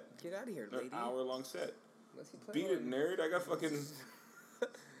set. Get out of here, lady. An hour-long set. Unless you play Beat it, one. nerd. I got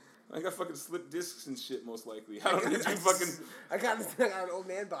fucking slipped discs and shit, most likely. I don't need you fucking... I got an old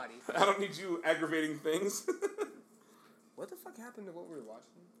man body. I don't need you aggravating things. What the fuck happened to what we were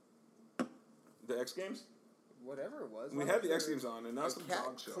watching? The X Games? Whatever it was. We had the X Games on, and now some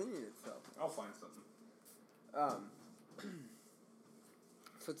dog show. Cleaning itself. I'll find something.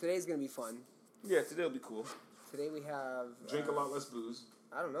 So today's gonna be fun. Yeah, today'll be cool. Today we have... Drink a lot less booze.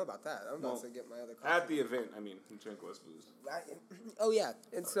 I don't know about that. I'm about to get my other coffee. At the event, I mean, drink less booze. Oh, yeah.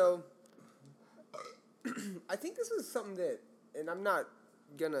 And so, I think this is something that, and I'm not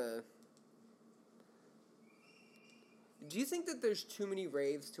gonna... Do you think that there's too many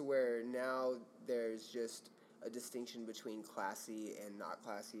raves to where now there's just a distinction between classy and not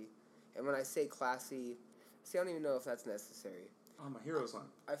classy? And when I say classy, see, I don't even know if that's necessary. Oh, my hero's on.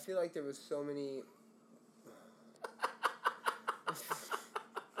 I feel like there was so many...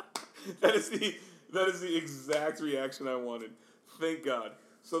 That is the exact reaction I wanted. Thank God.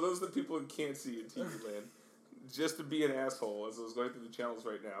 So those are the people who can't see in TV land. Just to be an asshole, as I was going through the channels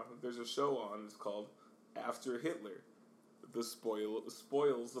right now, there's a show on. It's called After Hitler, the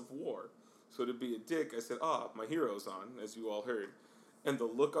spoils of war. So to be a dick, I said, my hero's on, as you all heard. And the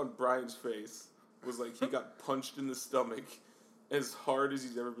look on Brian's face was like he got punched in the stomach as hard as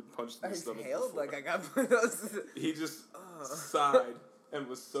he's ever been punched in the stomach before. Like I got one of those. He just sighed and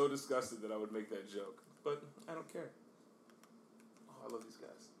was so disgusted that I would make that joke. But I don't care. Oh, I love these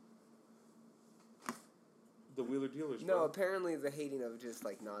guys. The Wheeler Dealers, No, bro. apparently the hating of just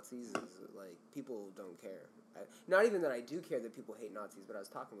like Nazis is like people don't care. Not even that I do care that people hate Nazis, but I was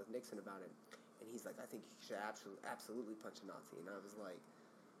talking with Nixon about it, and he's like, I think you should absolutely punch a Nazi, and I was like,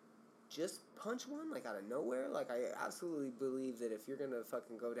 just punch one like out of nowhere. Like I absolutely believe that if you're gonna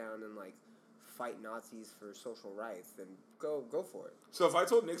fucking go down and like fight Nazis for social rights, then go for it. So if I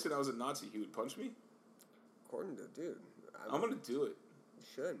told Nixon I was a Nazi, he would punch me? According to dude, I'm gonna do it. You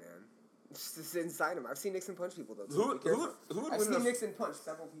should, man. It's inside him. I've seen Nixon punch people though. Who would I've win seen Nixon punch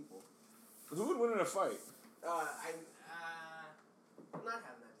several people. Who would win in a fight? I'm not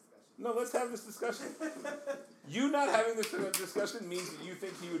having that discussion. No, let's have this discussion. You not having this discussion means that you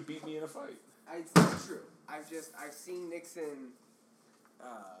think he would beat me in a fight. It's not true. I've seen Nixon.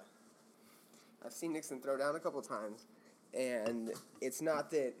 I've seen Nixon throw down a couple times, and it's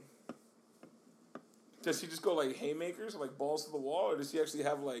not that. Does he just go like haymakers, like balls to the wall, or does he actually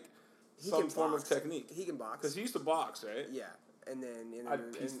have like some form of technique? He can box. Because he used to box, right? Yeah, and then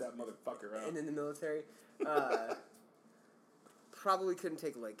I'd piece that motherfucker out. And in the military, probably couldn't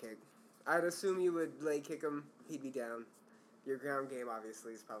take a leg kick. I'd assume you would leg kick him. He'd be down. Your ground game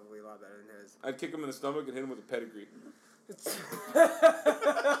obviously is probably a lot better than his. I'd kick him in the stomach and hit him with a pedigree.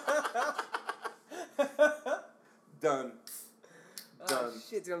 Done. Done.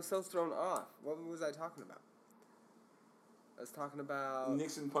 Shit, dude, I'm so thrown off. What was I talking about? I was talking about...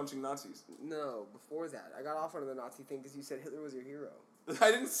 Nixon punching Nazis. No, before that. I got off on the Nazi thing because you said Hitler was your hero. I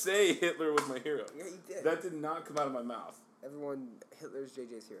didn't say Hitler was my hero. Yeah, you did. That did not come out of my mouth. Hitler's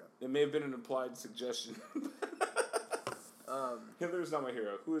JJ's hero. It may have been an implied suggestion. Hitler's not my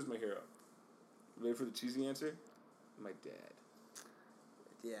hero. Who is my hero? Ready for the cheesy answer? My dad.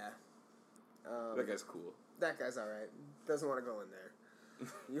 Yeah. That guy's cool. That guy's alright. Doesn't want to go in there.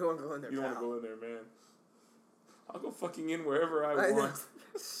 You don't want to go in there, You don't pal. want to go in there, man. I'll go fucking in wherever I want.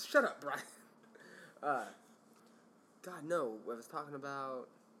 Shut up, Brian. God, no. I was talking about...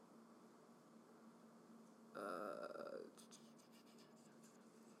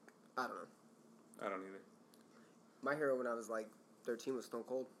 I don't know. I don't either. My hero when I was like 13 was Stone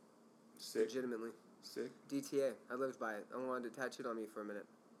Cold. Sick. Legitimately. Sick. DTA. I lived by it. I wanted it tattooed on me for a minute.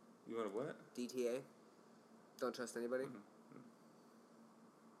 You want what? DTA. Don't trust anybody. Mm-hmm.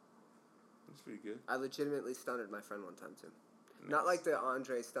 That's pretty good. I legitimately stunnered my friend one time too. Nice. Not like the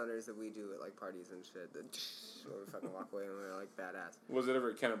Andre stunners that we do at like parties and shit. Where we fucking walk away and we're like badass. Was it ever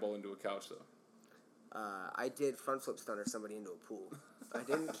a cannonball into a couch though? I did front flip stunner somebody into a pool. I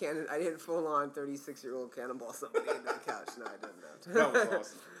didn't full on 36-year-old cannonball somebody into a couch. No, I didn't. That was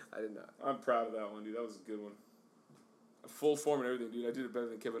awesome. I did not. I'm proud of that one, dude. That was a good one. A full form and everything, dude. I did it better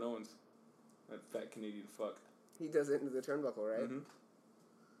than Kevin Owens. That fat Canadian fuck. He does it into the turnbuckle, right? Mm-hmm.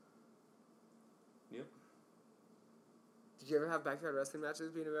 Yep. Did you ever have backyard wrestling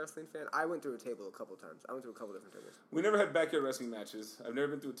matches being a wrestling fan? I went through a table a couple times. I went through a couple different tables. We never had backyard wrestling matches. I've never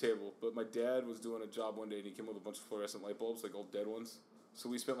been through a table, but my dad was doing a job one day and he came with a bunch of fluorescent light bulbs, like old dead ones. So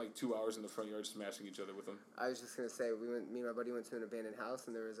we spent like 2 hours in the front yard smashing each other with them. I was just gonna say, me and my buddy went to an abandoned house,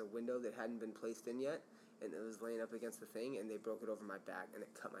 and there was a window that hadn't been placed in yet, and it was laying up against the thing, and they broke it over my back, and it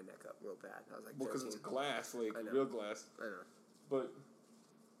cut my neck up real bad. I was like, well, because it's glass, like I know. real glass. I know. But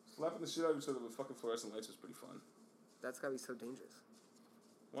slapping the shit out of each other with fucking fluorescent lights was pretty fun. That's gotta be so dangerous.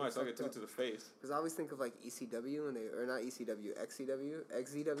 Why? It's like I took it to the face. Because I always think of like ECW or not ECW,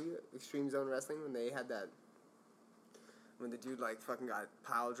 XZW, Extreme Zone Wrestling, when they had that. When the dude like fucking got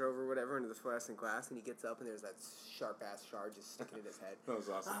pile drove or whatever into the fluorescent glass, and he gets up and there's that sharp ass shard just sticking in his head. That was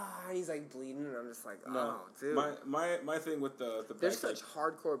awesome. And he's like bleeding, and I'm just like, No, dude. my thing with the There's backyard, such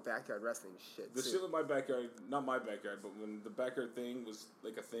hardcore backyard wrestling shit. the too. shit with my backyard, not my backyard, but when the backyard thing was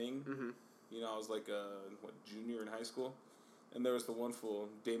like a thing, Mhm. you know, I was like junior in high school, and there was the one fool,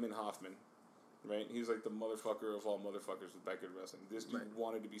 Damon Hoffman, right? He was like the motherfucker of all motherfuckers with backyard wrestling. This dude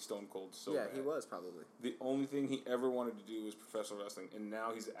wanted to be Stone Cold so Yeah, bad. he was probably. The only thing he ever wanted to do was professional wrestling, and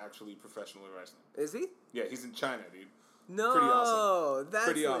now he's actually professionally wrestling. Is he? Yeah, he's in China, dude. No, Pretty awesome. That's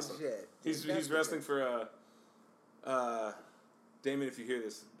Pretty legit. awesome. Dude, He's that's wrestling legit. for Damon, if you hear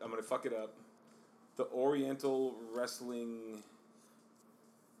this, I'm gonna fuck it up. The Oriental Wrestling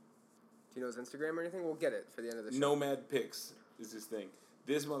Do you know his Instagram or anything? We'll get it for the end of the show. Nomad Picks is his thing.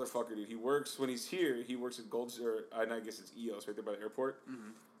 This motherfucker, dude, he works when he's here. He works at Gold's, or I guess it's EOS right there by the airport.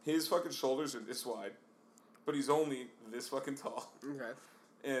 Mm-hmm. His fucking shoulders are this wide, but he's only this fucking tall. Okay.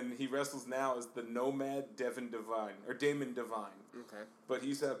 And he wrestles now as the Nomad Damon Devine. Okay. But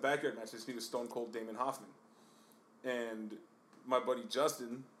he's had backyard matches. He was Stone Cold Damon Hoffman. And my buddy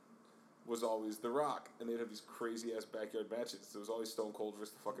Justin was always The Rock. And they'd have these crazy-ass backyard matches. There was always Stone Cold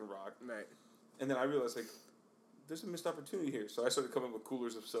versus the fucking Rock. Right. And then I realized, like, there's a missed opportunity here. So I started coming with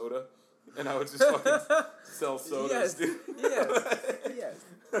coolers of soda. And I would just fucking sell sodas, Yes. dude. Yes.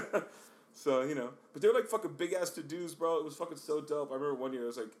 So, you know. But they were like fucking big-ass to-dos, bro. It was fucking so dope. I remember one year, it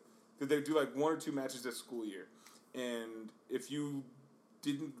was like, cause they do like 1 or 2 matches this school year. And if you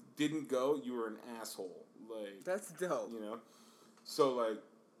didn't go, you were an asshole. Like, That's dope. you know? So, like,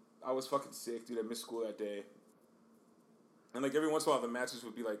 I was fucking sick, dude. I missed school that day. And, like, every once in a while, the matches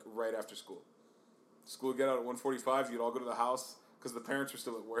would be, like, right after school. School would get out at 1:45. You'd all go to the house because the parents were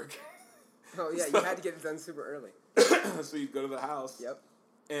still at work. Oh, yeah, you had to get it done super early. So you'd go to the house. Yep.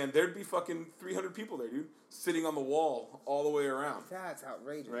 And there'd be fucking 300 people there, dude, sitting on the wall all the way around. That's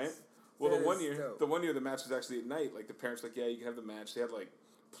outrageous. Right? Well, That the one is year, dope. the match was actually at night. Like, the parents were like, yeah, you can have the match. They had, like,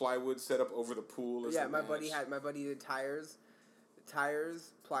 plywood set up over the pool as Yeah, the my match. buddy did tires,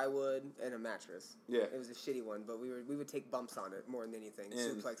 plywood, and a mattress. Yeah. It was a shitty one, but we would take bumps on it more than anything,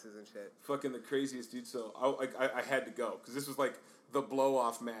 And suplexes and shit. Fucking the craziest, dude. So, I had to go. Because this was, like, the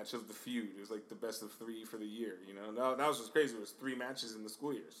blow-off match of the feud. It was, like, the best of 3 for the year, you know? Now, that was just crazy. It was 3 matches in the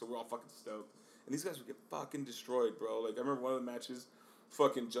school year. So we're all fucking stoked. And these guys would get fucking destroyed, bro. Like, I remember one of the matches,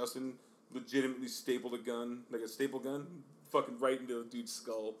 fucking Justin legitimately stapled a gun, like a staple gun, fucking right into the dude's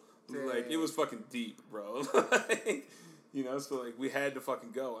skull. Like, it was fucking deep, bro. Like, you know, so, like, we had to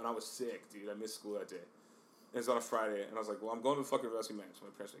fucking go. And I was sick, dude. I missed school that day. And it's on a Friday. And I was like, well, I'm going to the fucking wrestling match. My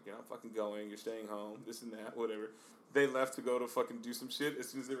parents were like, you're not fucking going. You're staying home. This and that, whatever. They left to go to fucking do some shit. As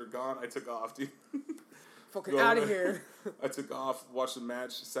soon as they were gone, I took off, dude. Fucking out of over. here. I took off, watched the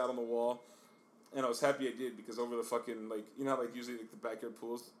match, sat on the wall. And I was happy I did because over the fucking, like, you know how, like, usually, like, the backyard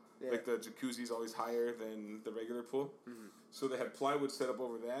pools, Yeah. like, the jacuzzi's always higher than the regular pool. Mm-hmm. So they had plywood set up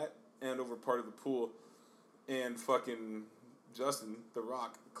over that and over part of the pool. And fucking Justin, The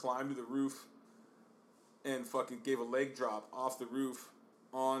Rock, climbed to the roof and fucking gave a leg drop off the roof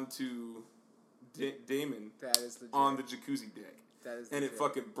onto Damon That is legit. on the jacuzzi deck. That is And it legit.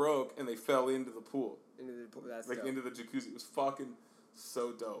 fucking broke and they fell into the pool. Into the pool. That's Like, dope. into the jacuzzi. It was fucking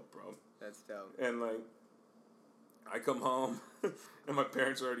so dope, bro. That's dope. And, like, I come home, and my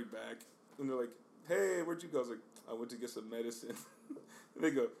parents are already back. And they're like, hey, where'd you go? I was like, I went to get some medicine. And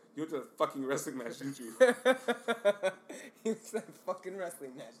they go, you went to a fucking wrestling match, didn't you? He was that fucking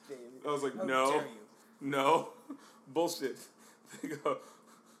wrestling match, Jamie. I was like, How no. dare you? No. Bullshit. They go, what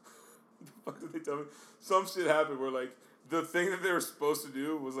the fuck did they tell me? Some shit happened where, like, the thing that they were supposed to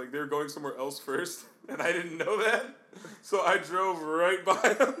do was, like, they were going somewhere else first, and I didn't know that. So I drove right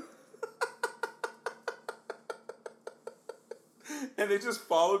by them. And they just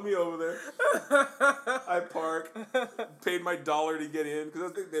followed me over there. I park, paid my $1 to get in,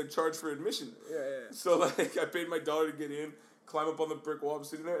 because I think they'd charge for admission. Yeah. So, like, I paid my $1 to get in, climb up on the brick wall, I'm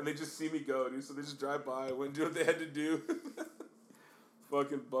sitting there, and they just see me go, dude. So they just drive by, went and do what they had to do.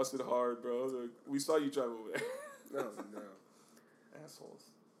 Fucking busted hard, bro. Like, we saw you drive over there. Oh no.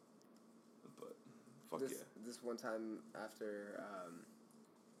 Assholes. But fuck This one time after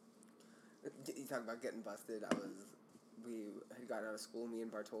you talk about getting busted, we had gotten out of school, me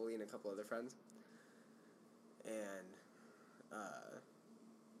and Bartoli and a couple other friends, and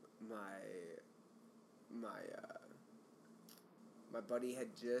my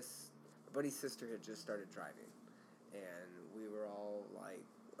buddy's sister had just started driving, and we were all like,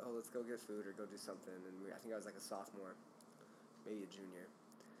 oh, let's go get food or go do something, and I think I was like a sophomore, maybe a junior,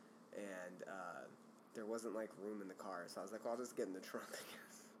 and there wasn't like room in the car, so I was like, well, I'll just get in the trunk, I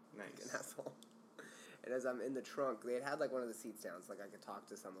guess. Nice. Like an asshole. And as I'm in the trunk, they had like one of the seats down, so like I could talk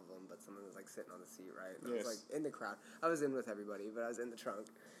to some of them, but someone was like sitting on the seat, right? And Yes. I was like in the crowd. I was in with everybody, but I was in the trunk.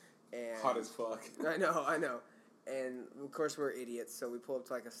 And Hot as fuck. I know. And of course we're idiots, so we pull up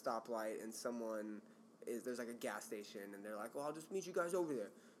to like a stoplight, and there's like a gas station, and they're like, well, I'll just meet you guys over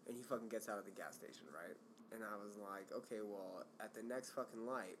there. And he fucking gets out of the gas station, right? And I was like, okay, well, at the next fucking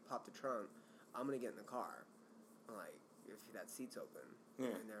light, pop the trunk, I'm gonna get in the car. Like, if that seat's open. Yeah.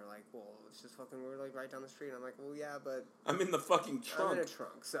 And they're like, well, it's just fucking, we're like right down the street. And I'm like, well, yeah, but I'm in the fucking trunk. I'm in a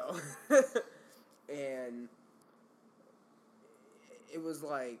trunk, so. And it was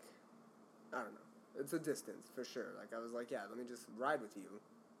like, I don't know. It's a distance for sure. Like, I was like, yeah, let me just ride with you.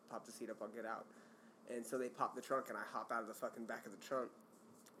 Pop the seat up, I'll get out. And so they pop the trunk, and I hop out of the fucking back of the trunk,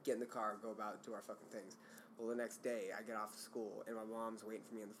 get in the car, go about, do our fucking things. Well, the next day, I get off school, and my mom's waiting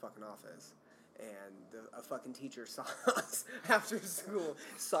for me in the fucking office. And a fucking teacher saw us after school,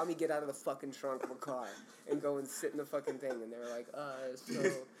 saw me get out of the fucking trunk of a car and go and sit in the fucking thing. And they were like,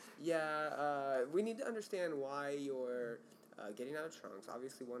 we need to understand why you're getting out of trunks.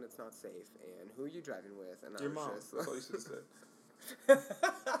 Obviously, one, it's not safe. And who are you driving with? And Your I was mom. just That's all you should have said.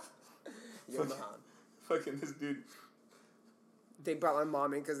 your mom. Fucking this dude. They brought my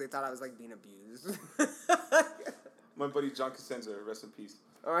mom in because they thought I was, like, being abused. My buddy John Cosenza, rest in peace.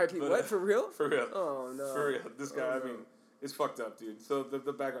 R.I.P. What? For real? For real. Oh, no. For real. This guy, Oh, I no. mean, it's fucked up, dude. So the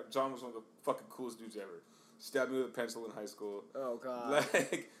background, John was one of the fucking coolest dudes ever. Stabbed me with a pencil in high school. Oh, God.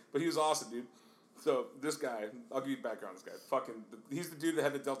 Like, but he was awesome, dude. So this guy, I'll give you background on this guy. He's the dude that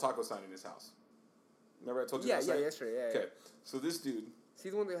had the Del Taco sign in his house. Remember I told you that? Yeah, yesterday, yeah. Okay, so this dude. Is he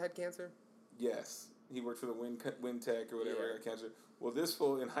the one that had cancer? Yes. He worked for the Wind Tech or whatever, Yeah. got cancer. Well, this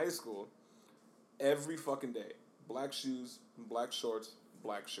fool in high school, every fucking day, black shoes, black shorts,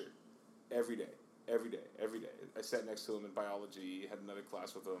 black shirt. Every day. I sat next to him in biology, had another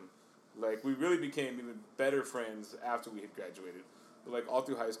class with him. Like, we really became even better friends after we had graduated. But, like, all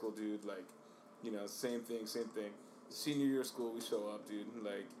through high school, dude, like, you know, same thing. Senior year of school, we show up, dude.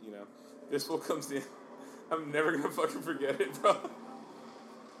 Like, you know, this fool comes in. I'm never gonna fucking forget it, bro.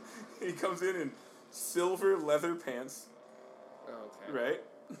 He comes in silver leather pants. Okay. Right?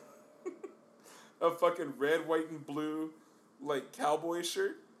 A fucking red, white, and blue, like, cowboy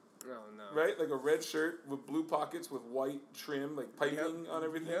shirt. Oh, no. Right? Like a red shirt with blue pockets with white trim, like piping on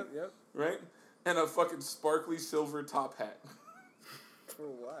everything. Yep. Right? And a fucking sparkly silver top hat. For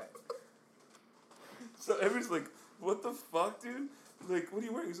what? So everyone's like, what the fuck, dude? Like, what are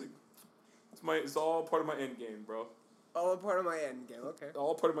you wearing? He's like, it's all part of my end game, bro. All a part of my end game, okay.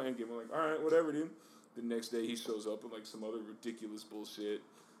 All part of my end game. I'm like, alright, whatever, dude. The next day he shows up with like some other ridiculous bullshit.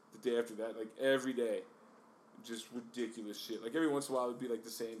 The day after that, like every day. Just ridiculous shit. Like every once in a while it would be like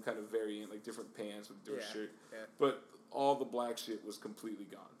the same kind of variant, like different pants with different shirt. Yeah. But all the black shit was completely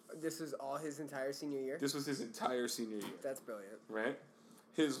gone. This was all his entire senior year? This was his entire senior year. That's brilliant. Right?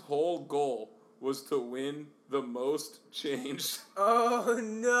 His whole goal was to win the most changed. Oh,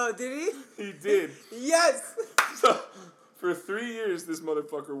 no. Did he? He did. Yes! So, for 3 years, this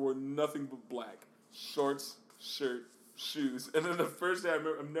motherfucker wore nothing but black. Shorts, shirt, shoes. And then the first day, I'm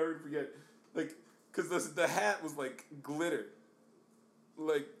never going to forget, like, because the hat was, like, glitter.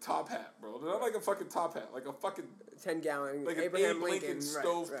 Like, top hat, bro. Not like a fucking top hat. Like a fucking... 10-gallon Like Abraham an Abe Lincoln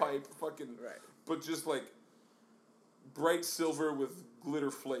stovepipe right. fucking... Right. But just, like, bright silver with glitter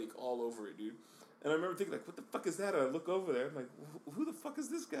flake all over it, dude. And I remember thinking, like, what the fuck is that? And I look over there, I'm like, who the fuck is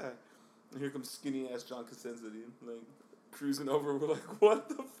this guy? And here comes skinny-ass John Cosenza, dude. Like, cruising over. We're like, what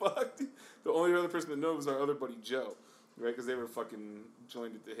the fuck, dude? The only other person that knows was our other buddy, Joe. Right? Because they were fucking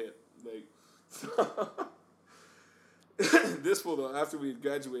joined at the hip. Like... This fool though, after we had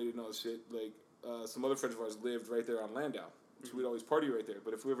graduated and all this shit, like some other friends of ours lived right there on Landau, so we'd always party right there.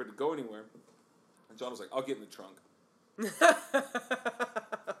 But if we ever had to go anywhere, and John was like, "I'll get in the trunk."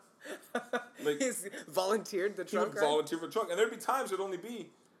 Like He's volunteered the he trunk would ride? volunteer for the trunk, and there'd be times there'd only be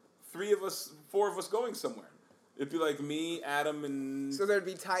 4 of us going somewhere. It'd be like me, Adam, and So there'd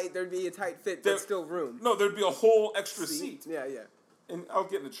be a tight fit, There- but still room. no, there'd be a whole extra seat. Yeah. And I'll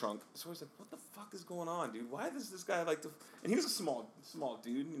get in the trunk. So he's like, what the fuck is going on, dude? Why does this guy like to... And he was a small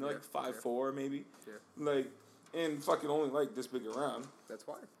dude, you know, like 5'4", maybe. Yeah. Like, and fucking only like this big around. That's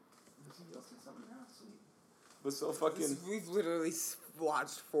why. But so fucking... We've literally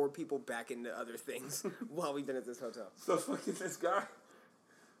watched 4 people back into other things while we've been at this hotel. So fucking this guy...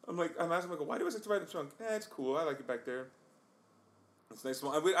 I'm asking him, like, why do I have to ride in the trunk? It's cool. I like it back there. It's nice.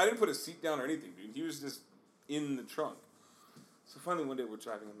 I didn't put a seat down or anything, dude. He was just in the trunk. So finally one day we're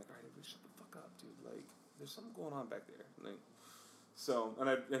driving. I'm like, all right, everybody shut the fuck up, dude. Like, there's something going on back there. And so,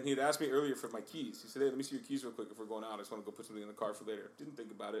 and he'd asked me earlier for my keys. He said, hey, let me see your keys real quick if we're going out. I just want to go put something in the car for later. Didn't think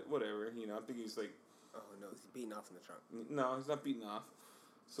about it. Whatever. You know, I'm thinking he's like... Oh, no, he's beating off in the trunk. No, he's not beating off.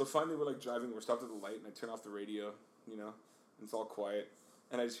 So finally we're like driving. We're stopped at the light and I turn off the radio, you know, and it's all quiet.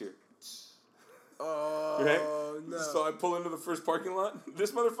 And I just hear... Oh, right? No. So I pull into the first parking lot.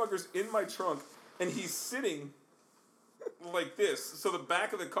 This motherfucker's in my trunk, and he's sitting like this. So the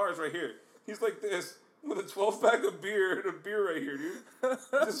back of the car is right here. He's like this with a 12-pack of beer and a beer right here, dude.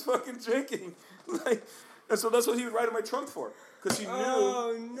 Just fucking drinking. Like, and so that's what he would ride in my trunk for. Because he knew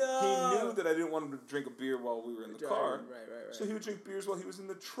he knew that I didn't want him to drink a beer while we were in the car. Right. So he would drink beers while he was in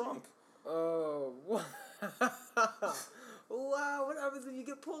the trunk. Oh, wow. Wow, what happens if you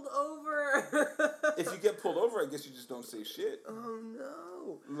get pulled over? If you get pulled over, I guess you just don't say shit. Oh,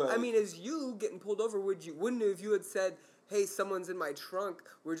 no. Like, I mean, as you getting pulled over, wouldn't if you had said, hey, someone's in my trunk,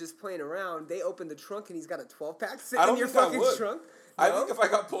 we're just playing around, they opened the trunk and he's got a 12-pack sitting in your fucking trunk? No? I think if I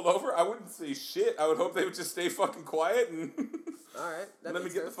got pulled over, I wouldn't say shit. I would hope they would just stay fucking quiet and all right, let me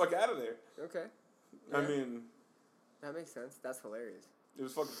get the fuck out of there. Okay. Yeah. I mean... That makes sense. That's hilarious. It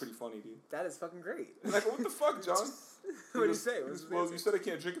was fucking pretty funny, dude. That is fucking great. Like, what the fuck, John? What did you say? Well, you said I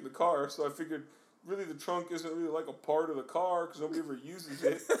can't drink in the car, so I figured really the trunk isn't really like a part of the car because nobody ever uses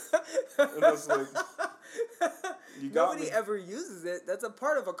it. And I was like, you got nobody ever uses it. That's a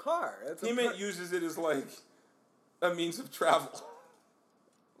part of a car. He meant uses it as like a means of travel.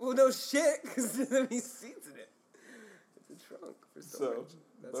 Well, no shit, because there's any seats in it. It's a trunk for storage.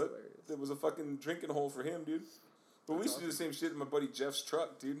 That's hilarious. It was a fucking drinking hole for him, dude. But we used to do the same shit in my buddy Jeff's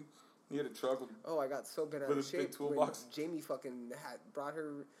truck, dude. He had a truck with... Oh, I got so bent out of shape when Jamie fucking brought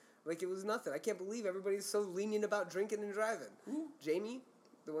her... Like, it was nothing. I can't believe everybody's so lenient about drinking and driving. Ooh. Jamie,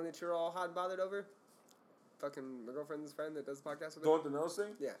 the one that you're all hot and bothered over? Fucking my girlfriend's friend that does the podcast with her? The one with the nose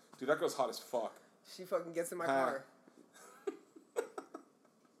thing? Yeah. Dude, that girl's hot as fuck. She fucking gets in my car.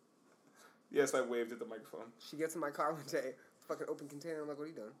 Yes, I waved at the microphone. She gets in my car one day, fucking open container. I'm like, what are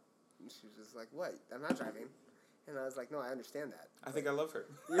you doing? And she was just like, what? I'm not driving. And I was like, no, I understand that. I think I love her.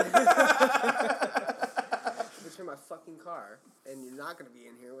 But you're in my fucking car, and you're not going to be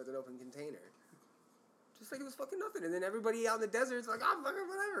in here with an open container. Just like it was fucking nothing. And then everybody out in the desert is like, oh, fucking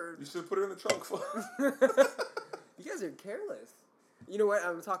whatever. You should put her in the trunk. You guys are careless. You know what?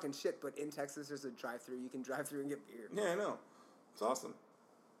 I'm talking shit, but in Texas, there's a drive-thru. You can drive through and get beer. Yeah, I know. It's awesome.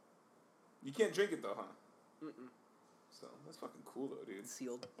 You can't drink it, though, huh? Mm-mm. So, that's fucking cool, though, dude. It's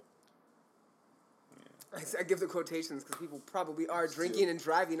sealed. I give the quotations because people probably are drinking and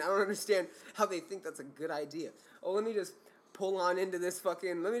driving. I don't understand how they think that's a good idea. Oh, let me just pull on into this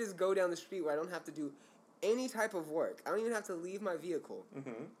fucking... Let me just go down the street where I don't have to do any type of work. I don't even have to leave my vehicle. Mm-hmm.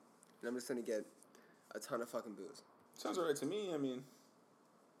 And I'm just going to get a ton of fucking booze. Sounds all right to me. I mean...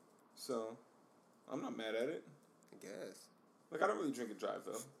 So, I'm not mad at it. I guess. Like, I don't really drink and drive,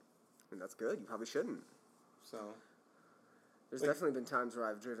 though. And that's good. You probably shouldn't. So... There's definitely been times where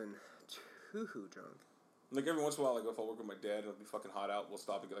I've driven too drunk. Like, every once in a while, like, if I work with my dad, it'll be fucking hot out, we'll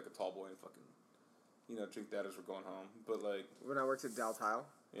stop and get, like, a tall boy and fucking, you know, drink that as we're going home. But, like... When I worked at Dow Tile...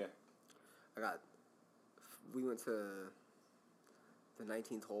 Yeah. We went to the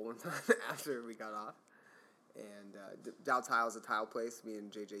 19th hole one time after we got off. And Dow Tile is a tile place. Me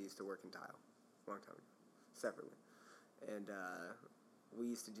and JJ used to work in tile. A long time ago. Separately. And we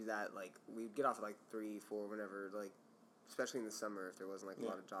used to do that, like, we'd get off at, like, 3, 4, whenever, like... Especially in the summer if there wasn't, like, a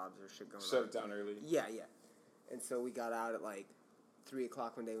lot of jobs or shit going on. Shut it down early. Yeah. And so we got out at, like, 3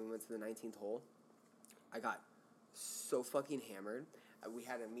 o'clock one day. We went to the 19th hole. I got so fucking hammered. We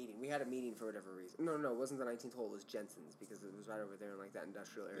had a meeting for whatever reason. No, it wasn't the 19th hole. It was Jensen's because it was right over there in, like, that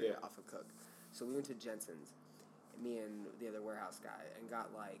industrial area off of Cook. So we went to Jensen's, me and the other warehouse guy, and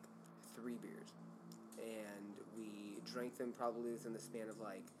got, like, 3 beers. And we drank them probably within the span of,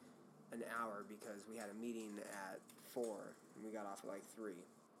 like, an hour because we had a meeting at 4 and we got off at like 3.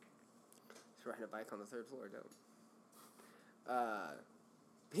 He's riding a bike on the 3rd floor,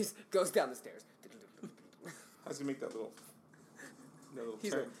 he goes down the stairs. How's he make that little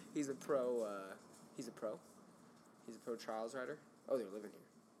turn? He's a pro trials rider. Oh, they're living here.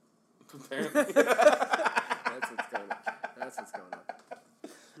 Apparently. That's what's going on.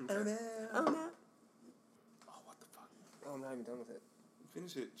 Okay. Oh no. Oh no. Oh, what the fuck? Oh, I'm not even done with it.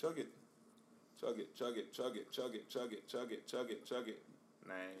 Finish it. Chug it. Chug it. Chug it. Chug it. Chug it. Chug it. Chug it. Chug it. Chug it.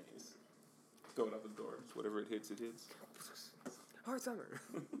 Nice. Going out the door. Just whatever it hits, it hits. Hard summer.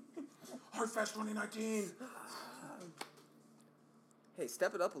 Hardfest 2019. Hey,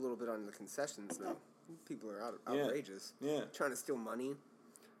 step it up a little bit on the concessions, though. People are outrageous. Yeah. Trying to steal money.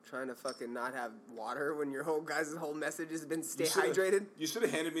 Trying to fucking not have water when your whole guys' whole message has been stay hydrated. You should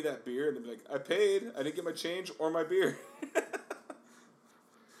have handed me that beer and be like, I paid. I didn't get my change or my beer.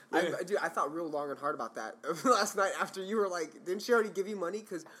 Dude, I thought real long and hard about that last night after you were like, didn't she already give you money?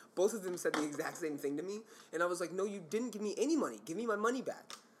 Because both of them said the exact same thing to me. And I was like, no, you didn't give me any money. Give me my money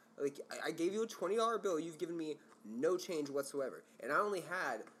back. Like, I gave you a $20 bill. You've given me no change whatsoever. And I only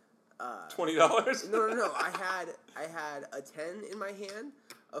had... $20? No. I had a 10 in my hand,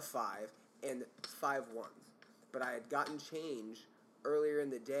 a 5, and 5 ones. But I had gotten change earlier in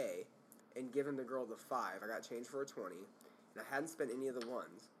the day and given the girl the 5. I got change for a 20. And I hadn't spent any of the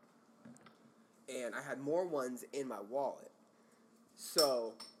ones. And I had more ones in my wallet.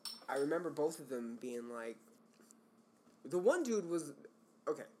 So, I remember both of them being like... The one dude was...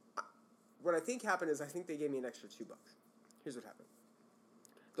 Okay. What I think happened is I think they gave me an extra $2. Here's what happened.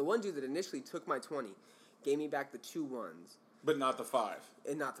 The one dude that initially took my 20 gave me back the 2 ones. But not the 5.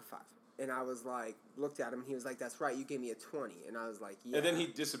 And not the 5. And I was like, looked at him. He was like, that's right. You gave me a 20. And I was like, yeah. And then he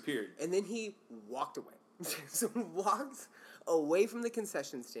disappeared. And then he walked away. So he walked away from the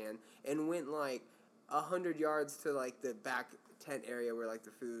concession stand and went like 100 yards to like the back tent area where like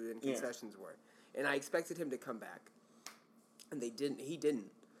the food and concessions were. And I expected him to come back. And they didn't. He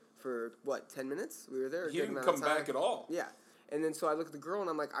didn't. For what, 10 minutes? We were there. He didn't come back at all. Yeah. And then so I look at the girl and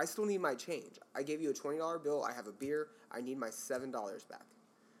I'm like, I still need my change. I gave you a $20 bill. I have a beer. I need my $7 back.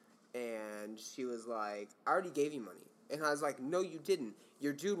 And she was like, I already gave you money. And I was like, no, you didn't.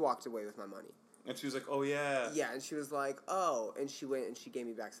 Your dude walked away with my money. And she was like, oh, yeah. Yeah, and she was like, oh. And she went and she gave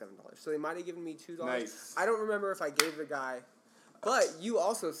me back $7. So they might have given me $2. Nice. I don't remember if I gave the guy. But you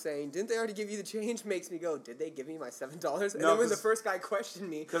also saying, didn't they already give you the change, makes me go, did they give me my $7? And then when the first guy questioned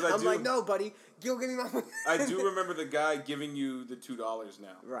me, I'm like, no, buddy, you'll give me my money. I do remember the guy giving you the $2 now.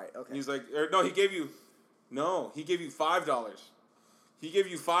 Right, okay. And he's like, he gave you $5. He gave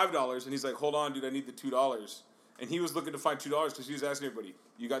you $5, and he's like, hold on, dude, I need the $2. And he was looking to find $2 because he was asking everybody,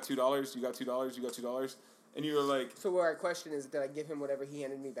 you got $2? You got $2? You got $2? And you were like... So where I question is, did I give him whatever he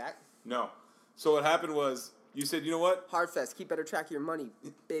handed me back? No. So what happened was... You said, you know what? Hardfest, keep better track of your money,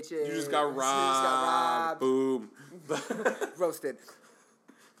 bitches. You just got robbed. Boom. Roasted.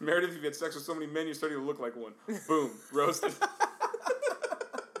 Meredith, if you had sex with so many men, you're starting to look like one. Boom. Roasted.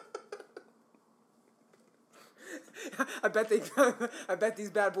 I bet these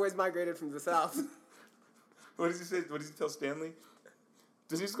bad boys migrated from the South. What does he say? What does he tell Stanley?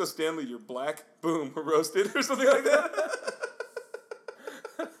 Does he just go, Stanley, you're black? Boom. Roasted or something like that?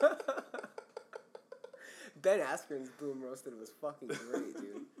 Ben Askren's Boom Roasted was fucking great,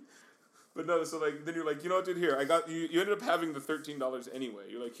 dude. But no, so like then you're like, you know what, dude, here, I got you ended up having the $13 anyway.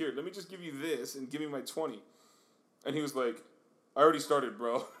 You're like, here, let me just give you this and give me my 20. And he was like, I already started,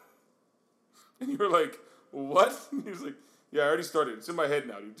 bro. And you were like, what? And he was like, yeah, I already started. It's in my head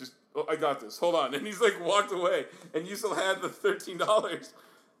now, dude. Just I got this. Hold on. And he's like walked away. And you still had the $13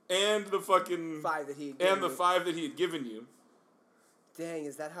 and the fucking $5 that he $5 that he had given you. Dang,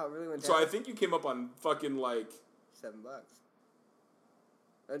 is that how it really went down? So I think you came up on fucking like $7.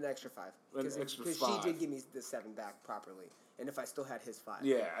 An extra 5. An extra 5. Because she did give me the 7 back properly. And if I still had his 5.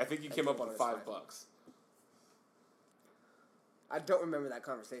 Yeah, I think you came up on $5. I don't remember that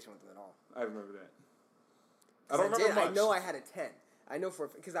conversation with him at all. I remember that. I don't remember much. I know I had a 10. I know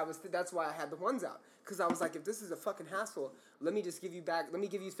because that's why I had the ones out. Because I was like, if this is a fucking hassle, let me just give you back. Let me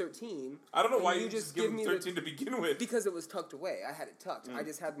give you 13. I don't know why you just give him 13 to begin with. Because it was tucked away. I had it tucked. I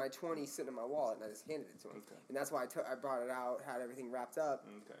just had my 20 sitting in my wallet and I just handed it to him. Okay. And that's why I brought it out, had everything wrapped up.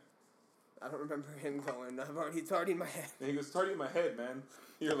 Okay. I don't remember him going, it's already in my head. And he goes, it's already in my head, man.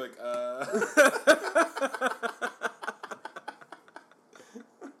 You're like,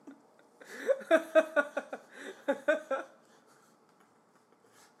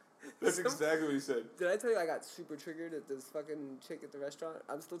 That's exactly what he said. Did I tell you I got super triggered at this fucking chick at the restaurant?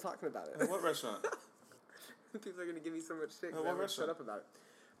 I'm still talking about it. At what restaurant? People are going to give me so much shit. At what restaurant? Shut up about it.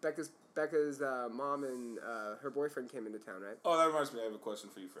 Becca's mom and her boyfriend came into town, right? Oh, that reminds me. I have a question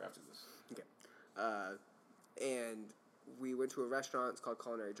for you for after this. Okay. And we went to a restaurant. It's called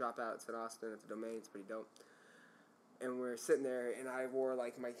Culinary Dropout. It's in Austin at the Domain. It's pretty dope. And we're sitting there, and I wore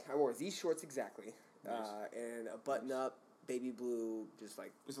these shorts exactly, nice. And a button-up baby blue, just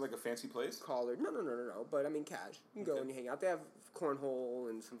like Is it like a fancy place? collar. No. But I mean, cash. You can go Okay. and you hang out. They have cornhole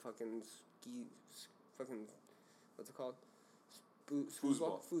and some fucking what's it called?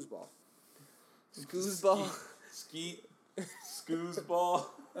 Foosball. Foosball. Scoosball. Scoosball.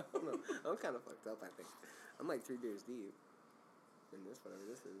 I don't know. I'm kind of fucked up, I think. I'm like 3 beers deep. And this, whatever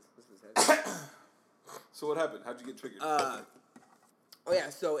this is. This was heavy. So what happened? How'd you get triggered? Oh yeah,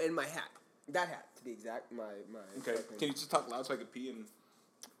 so in my hat. That hat, to be exact. My Okay. fucking- Can you just talk loud so I can pee and...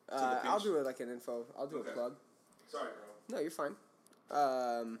 I'll do it like an info. I'll do Okay. a plug. Sorry, bro. No, you're fine.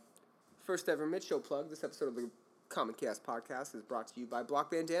 First ever mid-show plug. This episode of the Common Chaos Podcast is brought to you by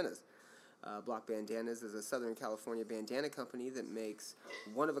Block Bandanas. Block Bandanas is a Southern California bandana company that makes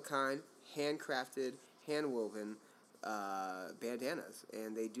one-of-a-kind, handcrafted, hand-woven bandanas.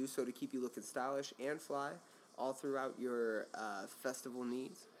 And they do so to keep you looking stylish and fly all throughout your festival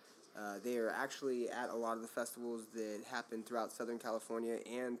needs. They are actually at a lot of the festivals that happen throughout Southern California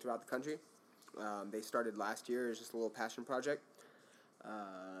and throughout the country. They started last year as just a little passion project,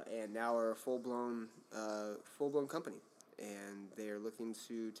 and now are a full-blown company. And they are looking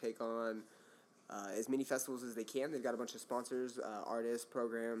to take on as many festivals as they can. They've got a bunch of sponsors, artists,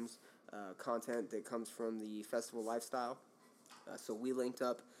 programs, content that comes from the festival lifestyle. So we linked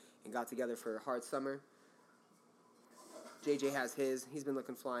up and got together for Hard Summer. JJ has his. He's been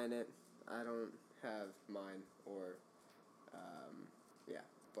looking fly in it. I don't have mine or, yeah.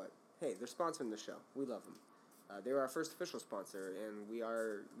 But hey, they're sponsoring the show. We love them. They were our first official sponsor, and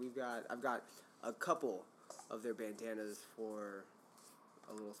I've got a couple of their bandanas for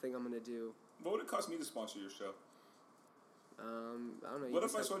a little thing I'm gonna do. What would it cost me to sponsor your show? I don't know. What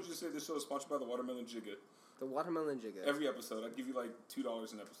if I told you to say this show is sponsored by the Watermelon Jigga? The Watermelon Jigga? Every episode, I'd give you like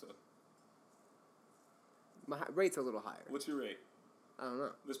 $2 an episode. My rate's a little higher. What's your rate? I don't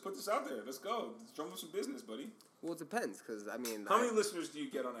know. Let's put this out there. Let's go. Let's drum up some business, buddy. Well, it depends, because, I mean... How many listeners do you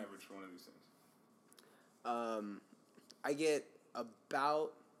get on average for one of these things? I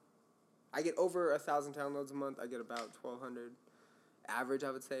get over 1,000 downloads a month. I get about 1,200 average,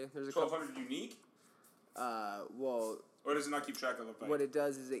 I would say. There's a 1,200 unique? well... Or does it not keep track of it? What it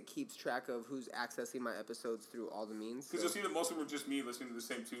does is it keeps track of who's accessing my episodes through all the means. Because you'll see that most of them are just me listening to the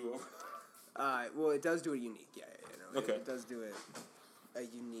same two over. Well, it does do it unique. Yeah. No, Okay. It does do it a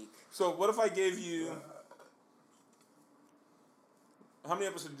unique. So what if I gave you... How many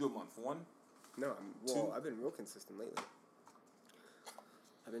episodes do you do a month? One? No, Two? I've been real consistent lately.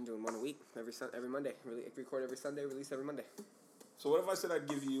 I've been doing one a week, every Monday. Really, record every Sunday, release every Monday. So what if I said I'd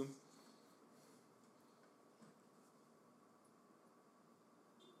give you...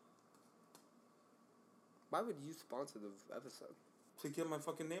 Why would you sponsor the episode? To get my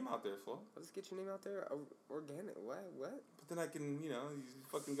fucking name out there, Flo. Let's get your name out there. Organic. What? But then I can, you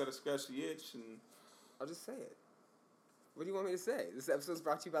fucking gotta scratch the itch and... I'll just say it. What do you want me to say? This episode's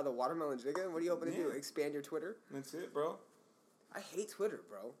brought to you by the Watermelon Jigga. What are you hoping to do? Expand your Twitter? That's it, bro. I hate Twitter,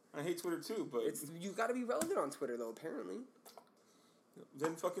 bro. I hate Twitter too, but... You gotta be relevant on Twitter, though, apparently.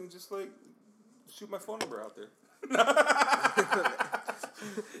 Then fucking just, shoot my phone number out there.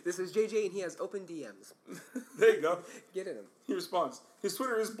 This is JJ, and he has open DMs. There you go. Get in him. He responds. His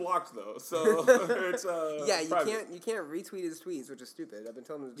Twitter is blocked, though, so it's, Yeah, private. you can't retweet his tweets, which is stupid. I've been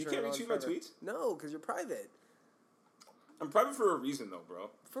telling him to You turn can't it on retweet my forever. tweets? No, because you're private. I'm private for a reason, though,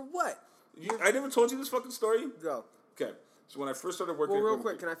 bro. For what? I never told you this fucking story? Go. Okay. So when I first started working... Well, real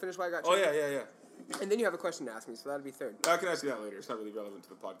quick, can I finish why I got Oh, triggered? yeah. And then you have a question to ask me, so that'll be third. I can ask you that later. It's not really relevant to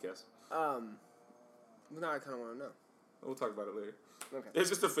the podcast. Well, now I kind of want to know. We'll talk about it later. Okay. It's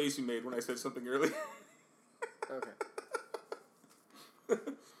just a face you made when I said something earlier. Okay.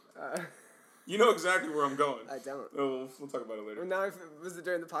 You know exactly where I'm going. I don't. Oh, we'll talk about it later. Well, now was it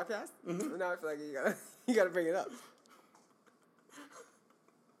during the podcast? Mm-hmm. Well, now I feel like you gotta bring it up.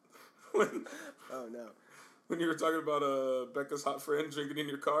 Oh no. When you were talking about Becca's hot friend drinking in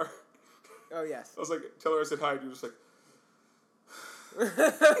your car, Oh yes. I was like, tell her I said hi, and you were just like...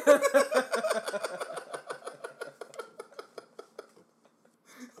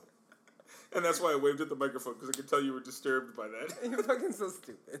 And that's why I waved at the microphone, because I could tell you were disturbed by that. You're fucking so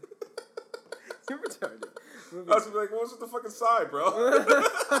stupid. You're retarded. I was like, what's with the fucking side, bro?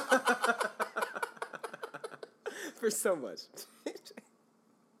 For so much.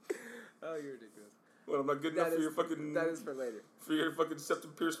 Oh, you're ridiculous. What, I'm not good enough for your fucking... That is for later. For your fucking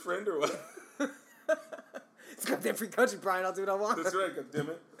septum-pierced friend, or what? It's goddamn free country, Brian. I'll do what I want. That's right,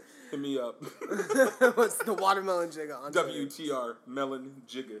 goddammit. Hit me up. What's the Watermelon Jigga on Twitter? WTR, Melon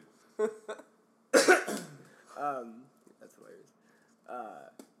Jigga. That's hilarious.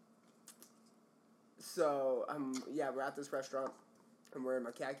 So we're at this restaurant. I'm wearing my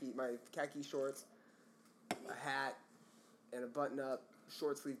khaki shorts, a hat, and a button-up,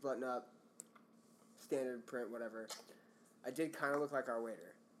 short-sleeve button-up, standard print, whatever. I did kind of look like our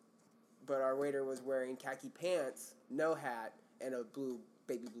waiter. But our waiter was wearing khaki pants, no hat, and a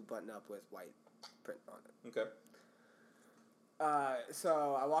baby blue button-up with white print on it. Okay.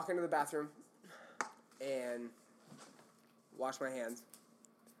 So I walk into the bathroom and wash my hands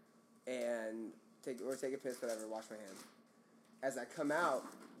and take a piss, whatever, wash my hands. As I come out,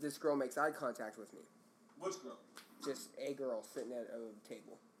 this girl makes eye contact with me. Which girl? Just a girl sitting at a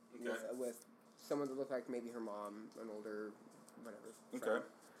table with someone that looked like maybe her mom, an older, whatever. Friend. Okay.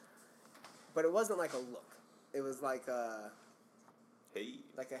 But it wasn't like a look. It was like a... Hey.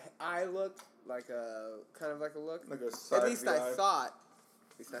 Like a eye look, like a... Kind of like a look. Like a side At least I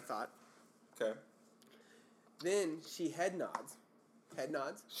thought. Okay. Then she head nods. Head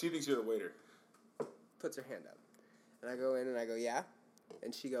nods. She thinks you're the waiter. Puts her hand up. And I go in and I go, yeah?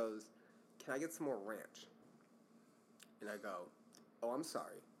 And she goes, can I get some more ranch? And I go, oh, I'm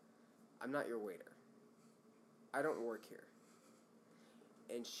sorry. I'm not your waiter. I don't work here.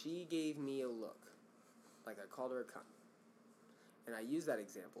 And she gave me a look. Like I called her a cunt. And I use that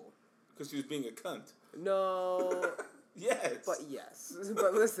example. Because she was being a cunt. No. Yes. But yes.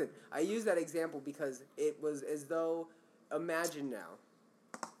 But listen, I use that example because it was as though, imagine now,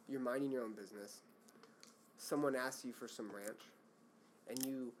 you're minding your own business. Someone asks you for some ranch. And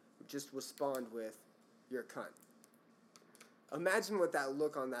you just respond with, you're a cunt. Imagine what that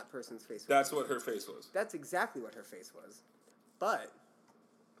look on that person's face was. That's what her face was. That's exactly what her face was. But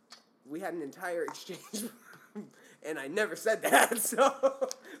we had an entire exchange, and I never said that, so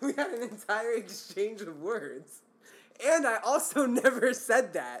we had an entire exchange of words. And I also never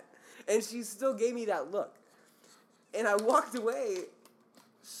said that, and she still gave me that look. And I walked away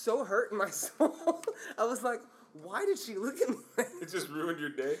so hurt in my soul. I was like, why did she look at me like that? It just ruined your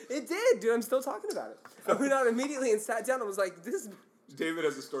day? It did, dude. I'm still talking about it. I went out immediately and sat down and was like, this... David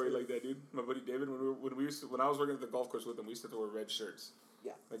has a story like that, dude. My buddy David, when I was working at the golf course with him, we used to have to wear red shirts.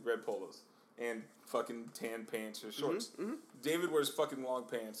 Yeah. Like red polos. And fucking tan pants or shorts. Mm-hmm. David wears fucking long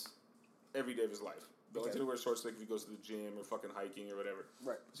pants every day of his life. The only Okay. time he wears shorts like if he goes to the gym or fucking hiking or whatever.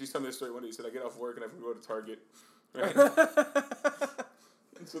 Right. So he's telling me this story one day. He said, I get off work and I have to go to Target. Right?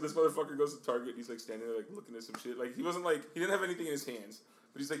 And so this motherfucker goes to Target and he's like standing there like looking at some shit. Like he wasn't like, he didn't have anything in his hands.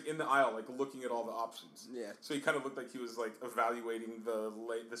 But he's like in the aisle like looking at all the options. Yeah. So he kind of looked like he was like evaluating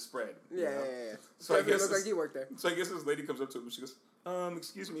the spread. Yeah. So I guess looked like you worked there. So I guess this lady comes up to him and she goes,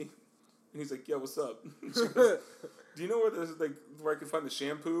 excuse me. And he's like, yeah, what's up? She goes, do you know where there's like where I can find the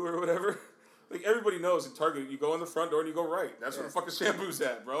shampoo or whatever? Like everybody knows in Target, you go in the front door and you go right. That's where the fucking shampoo's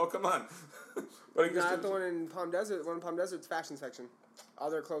at, bro. Come on. But I guess Not the one in Palm Desert. The one in Palm Desert's fashion section. All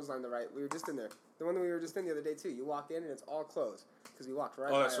their clothes on the right. We were just in there. The one that we were just in the other day too. You walk in and it's all clothes because we walked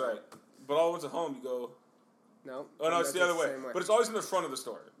right. Oh, that's by right. But all once at home, you go. No. Oh no, it's the other way. same But it's always in the front of the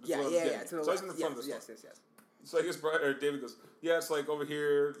store. Yeah. It's always in the front of the store. Yes. So I guess David goes, yeah, it's like over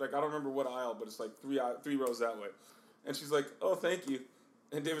here. Like I don't remember what aisle, but it's like three rows that way. And she's like, oh, thank you.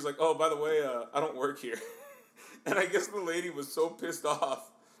 And David's like, oh, by the way, I don't work here. And I guess the lady was so pissed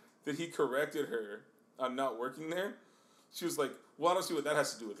off that he corrected her on not working there. She was like, well, I don't see what that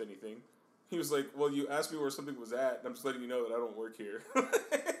has to do with anything. He was like, well, you asked me where something was at, and I'm just letting you know that I don't work here.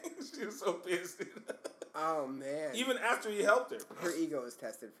 She was so pissed. Oh, man. Even after he helped her. Her ego was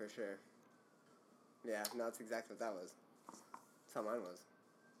tested for sure. Yeah, no, that's exactly what that was. That's how mine was.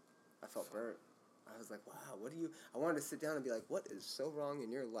 I felt burnt. I was like, wow, what do you... I wanted to sit down and be like, what is so wrong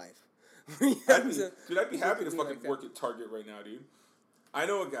in your life? I'd be happy to fucking work at Target right now, dude. I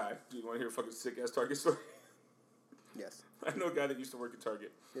know a guy. Do you want to hear a fucking sick-ass Target story? Yes. I know a guy that used to work at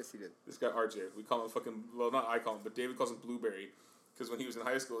Target. Yes, he did. This guy, RJ. We call him fucking... Well, not I call him, but David calls him Blueberry. Because when he was in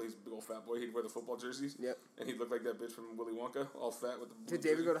high school, he's a big old fat boy. He'd wear the football jerseys. Yep. And he'd look like that bitch from Willy Wonka, all fat with the blue Did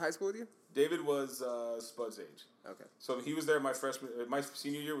David jersey. go to high school with you? David was Spud's age. Okay. So he was there my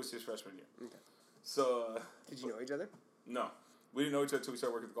senior year was his freshman year. Okay. So... Did you know each other? No. We didn't know each other until we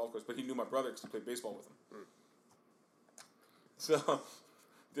started working at the golf course, but he knew my brother because he played baseball with him. So,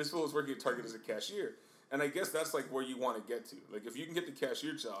 this fool was working at Target as a cashier. And I guess that's, like, where you want to get to. Like, if you can get the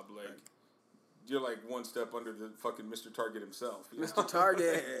cashier job, like, you're, like, one step under the fucking Mr. Target himself. You know? Mr.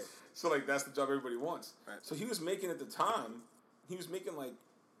 Target. So, like, that's the job everybody wants. Right. So, he was making, at the time, like,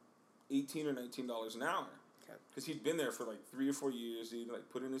 $18 or $19 an hour. Okay. Because he'd been there for, like, 3 or 4 years. He'd, like,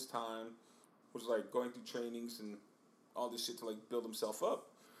 put in his time. Was, like, going through trainings and all this shit to, like, build himself up.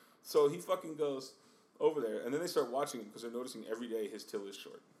 So he fucking goes over there, and then they start watching him because they're noticing every day his till is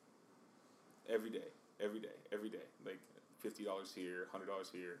short. Every day. Like, $50 here,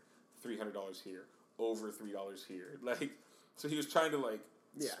 $100 here, $300 here, over $3 here. Like, so he was trying to, like,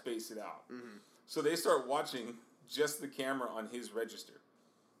 space it out. Mm-hmm. So they start watching just the camera on his register,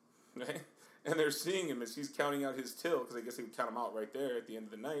 right? And they're seeing him as he's counting out his till, because I guess they would count him out right there at the end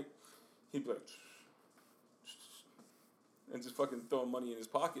of the night. He'd be like, and just fucking throwing money in his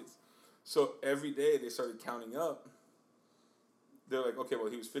pockets. So every day they started counting up. They're like, okay, well,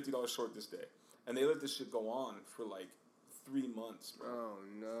 he was $50 short this day. And they let this shit go on for like 3 months, bro. Oh,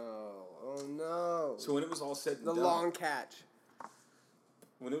 no. Oh, no. So when it was all said and The done. long catch.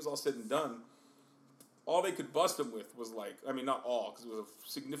 When it was all said and done, all they could bust him with was like, I mean, not all, because it was a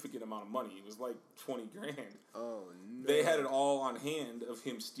significant amount of money. It was like 20 grand. Oh, no. They had it all on hand of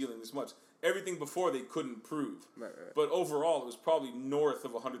him stealing this much. Everything before they couldn't prove. Right. But overall, it was probably north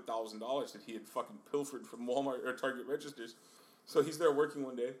of $100,000 that he had fucking pilfered from Walmart or Target registers. So he's there working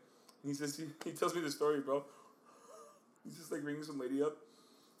one day, and he says, he tells me the story, bro. He's just like ringing some lady up.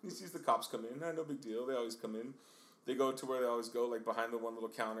 He sees the cops come in. No big deal. They always come in. They go to where they always go, like behind the one little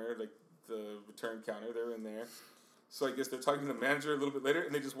counter, like the return counter. They're in there. So I guess they're talking to the manager a little bit later,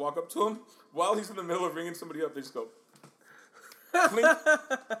 and they just walk up to him while he's in the middle of ringing somebody up. They just go, clink,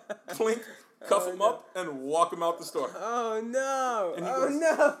 clink, cuff him up, and walk him out the store. Oh, no. And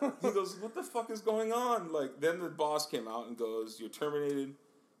No. He goes, what the fuck is going on? Like, then the boss came out and goes, you're terminated.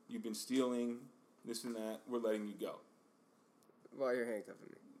 You've been stealing, this and that. We're letting you go. While you're handcuffing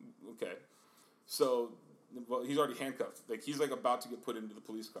me. Okay. So, well, he's already handcuffed. Like, he's like about to get put into the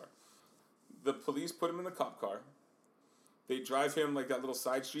police car. The police put him in the cop car. They drive him like that little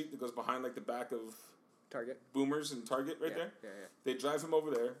side street that goes behind like the back of Target. Boomers and Target right there. Yeah. They drive him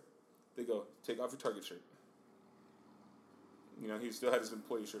over there. They go, take off your Target shirt. You know, he still had his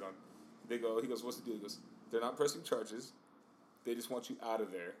employee shirt on. He goes, what's the deal? He goes, they're not pressing charges. They just want you out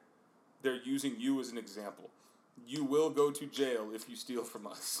of there. They're using you as an example. You will go to jail if you steal from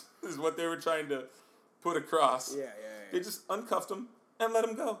us. This is what they were trying to put across. Yeah. They just uncuffed him and let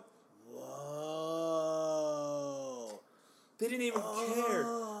him go. Whoa. They didn't even care.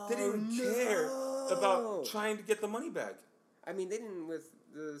 They didn't even care about trying to get the money back. I mean, they didn't with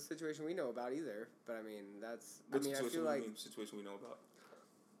the situation we know about either. But I mean, that's. What I mean, I situation feel like. situation we know about?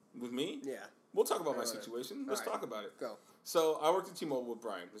 With me? Yeah. We'll talk about my Alright. situation. Let's Alright. talk about it. Go. So I worked at T-Mobile with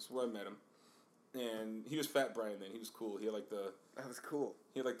Brian. This is where I met him, and he was Fat Brian then. He was cool. He had like the That was cool.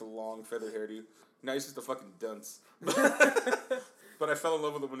 long feathered hairdo. Now he's just a fucking dunce. But I fell in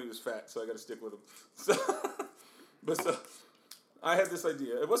love with him when he was fat, so I got to stick with him. So, so I had this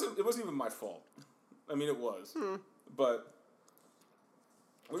idea. It wasn't even my fault. I mean, it was, but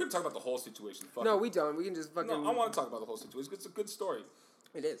we're gonna talk about the whole situation. Fuck No, it. we don't. We can just fucking. No, I want to talk about the whole situation. It's a good story.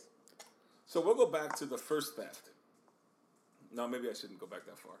 It is. So we'll go back to the first theft. No, maybe I shouldn't go back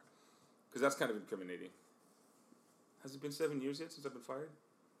that far, because that's kind of incriminating. Has it been 7 years yet since I've been fired?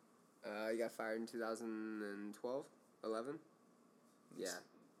 You got fired in 2012, 11. Yeah.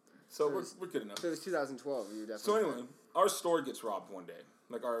 So So we're good enough. So it was 2012. You were definitely. So anyway, our store gets robbed one day.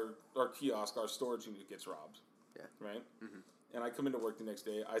 Like our kiosk, our storage unit gets robbed. Yeah. Right? Mm-hmm. And I come into work the next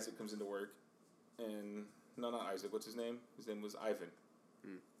day. Isaac comes into work. And, no, not Isaac. What's his name? His name was Ivan.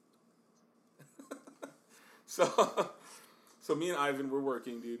 So me and Ivan, we're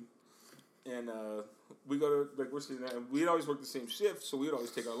working, dude. And we go to, like, we're sitting there. And we'd always work the same shift, so we'd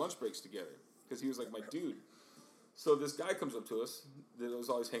always take our lunch breaks together. Because he was, like, my dude. So this guy comes up to us that was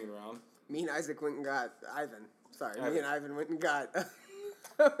always hanging around. Me and Isaac went and got Ivan. Sorry, Ivan. me and Ivan went and got.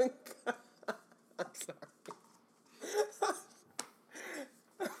 I'm sorry.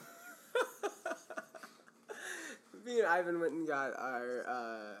 Me and Ivan went and got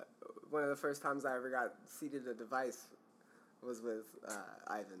our. One of the first times I ever got seated at a device was with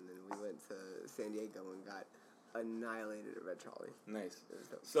Ivan, and we went to San Diego and got annihilated at Red Trolley. Nice. It was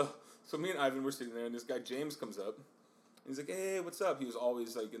dope. So me and Ivan were sitting there, and this guy James comes up. And he's like, "Hey, what's up?" He was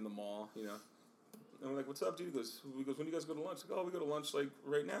always like in the mall, you know. And we're like, "What's up, dude?" He goes, "When do you guys go to lunch?" Like, "Oh, we go to lunch like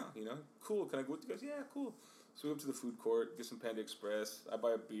right now, you know." "Cool. Can I go with you guys?" "Yeah, cool." So we go up to the food court, get some Panda Express. I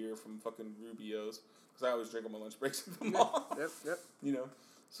buy a beer from fucking Rubio's because I always drink on my lunch breaks at the mall. Yep. You know.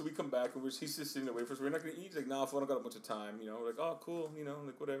 So we come back and he's just sitting there waiting for us. We're not gonna eat. He's like, "No, I don't got a bunch of time." You know. We're like, "Oh, cool." You know,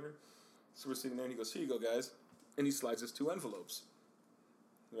 like whatever. So we're sitting there, and he goes, "Here you go, guys," and he slides us 2 envelopes.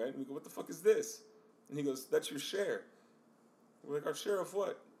 Right? And we go, "What the fuck is this?" And he goes, "That's your share." We're like, "Our share of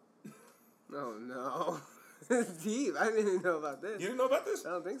what?" Oh no. It's deep. I didn't even know about this. You didn't know about this?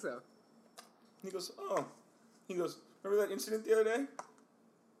 I don't think so. He goes, "Oh." He goes, "Remember that incident the other day?"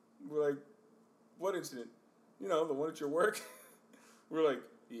 We're like, "What incident?" "You know, the one at your work." We're like,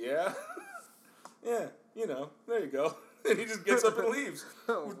 "Yeah." "Yeah, you know, there you go." And he just gets up and leaves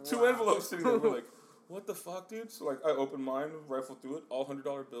with 2 envelopes sitting there. We're like, "What the fuck, dude?" So like, I open mine, rifle through it, all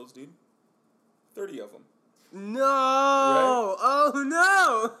 $100 bills, dude. 30 of them. No! Right? Oh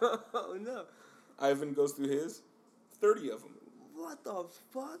no! Oh no! Ivan goes through his, 30 of them. What the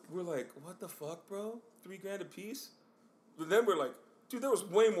fuck? We're like, what the fuck, bro? $3,000 a piece? But then we're like, dude, there was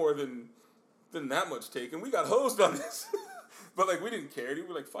way more than that much taken. We got hosed on this. But, like, we didn't care, dude.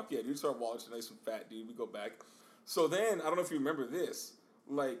 We're like, fuck yeah, dude. So our wallets are nice and fat, dude. We go back. So then, I don't know if you remember this.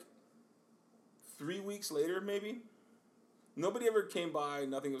 Like, 3 weeks later, maybe, nobody ever came by.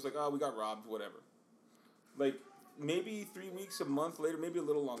 Nothing. It was like, oh, we got robbed, whatever. Like, maybe 3 weeks, a month later, maybe a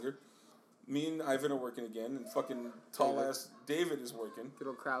little longer, me and Ivan are working again, and fucking tall-ass David is working. Good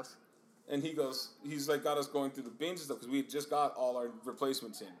old Kraus. And he's like got us going through the bins and stuff because we had just got all our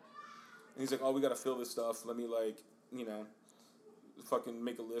replacements in. And he's like, oh, we got to fill this stuff. Let me, like, you know, fucking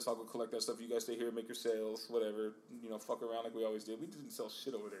make a list. I'll go collect that stuff. You guys stay here, make your sales, whatever. You know, fuck around like we always did. We didn't sell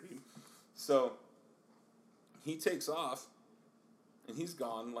shit over there, dude. So he takes off, and he's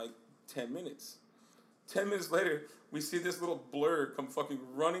gone like 10 minutes. 10 minutes later, we see this little blur come fucking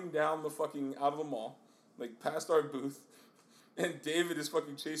running down the fucking out of the mall, like past our booth, and David is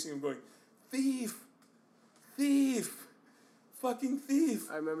fucking chasing him, going, "Thief, thief, fucking thief!"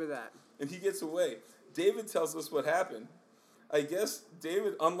 I remember that. And he gets away. David tells us what happened. I guess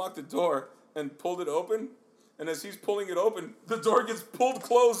David unlocked the door and pulled it open, and as he's pulling it open, the door gets pulled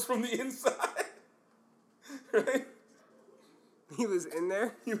closed from the inside. Right? He was in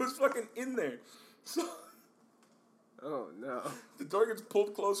there? He was fucking in there. So Oh, no. the door gets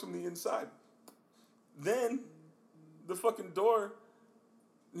pulled closed from the inside. Then the fucking door,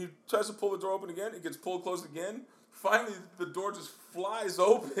 he tries to pull the door open again. It gets pulled closed again. Finally, the door just flies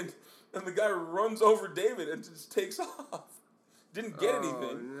open, and the guy runs over David and just takes off. Didn't get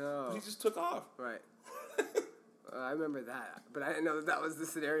anything. No. But he just took off. Right. I remember that, but I didn't know that was the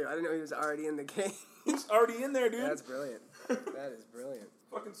scenario. I didn't know he was already in the game. He's already in there, dude. That's brilliant. That is brilliant.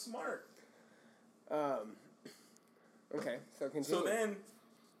 Fucking smart. Okay, so continue.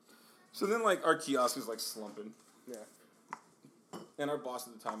 So then, like, our kiosk is, like, slumping. Yeah. And our boss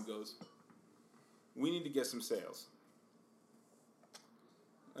at the time goes, "We need to get some sales."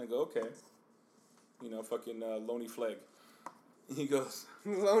 I go, "Okay." You know, fucking Loney Flegg. He goes...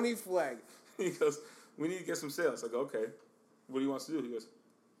 Loney Flegg. He goes, "We need to get some sales." I go, "Okay. What do you want us to do?" He goes,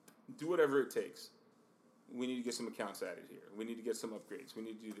 "Do whatever it takes. We need to get some accounts added here. We need to get some upgrades. We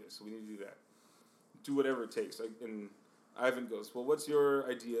need to do this. We need to do that. Do whatever it takes." And Ivan goes, "Well, what's your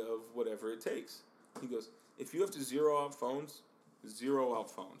idea of whatever it takes?" He goes, "If you have to zero out phones, zero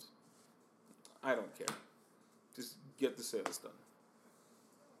out phones. I don't care. Just get the sales done."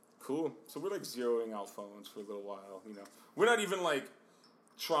 Cool. So we're like zeroing out phones for a little while, you know. We're not even like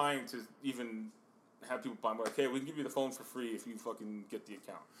trying to even have people buy more. Like, hey, we can give you the phone for free if you fucking get the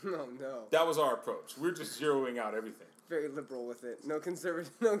account. Oh, no. That was our approach. We're just zeroing out everything. Very liberal with it. No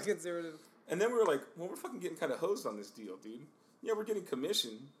conservative. No conservative. And then we were like, well, we're fucking getting kind of hosed on this deal, dude. Yeah, we're getting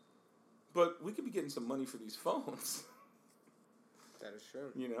commission, but we could be getting some money for these phones. That is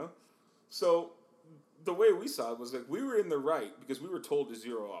true. You know? So the way we saw it was like we were in the right because we were told to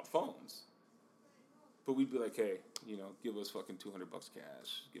zero out phones. But we'd be like, hey, you know, give us fucking $200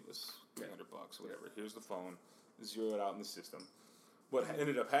 cash, give us $300, whatever. Here's the phone, zero it out in the system. What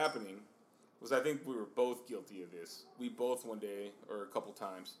ended up happening was I think we were both guilty of this. We both one day or a couple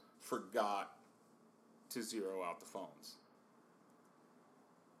times forgot to zero out the phones.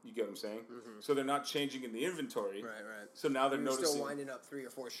 You get what I'm saying? Mm-hmm. So they're not changing in the inventory. Right. So now they're noticing. Still winding up 3 or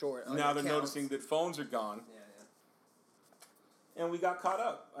 4 short. Now they're noticing that phones are gone. Yeah. And we got caught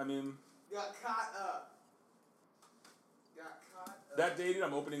up. I mean. Got caught up. That day, dude,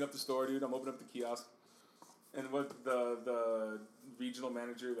 I'm opening up the store, dude. I'm opening up the kiosk. And what the regional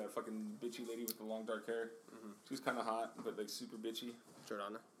manager, that fucking bitchy lady with the long dark hair, she was kind of hot, but like super bitchy.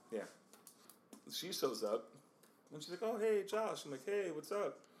 Jordana? Yeah. She shows up. And she's like, oh, hey, Josh. I'm like, hey, what's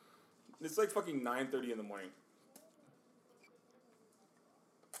up? It's like fucking 9:30 in the morning.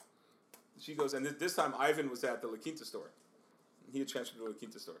 She goes, and this time Ivan was at the La Quinta store. He had transferred to the La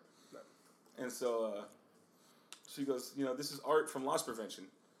Quinta store. No. And so she goes, you know, this is Art from Loss Prevention.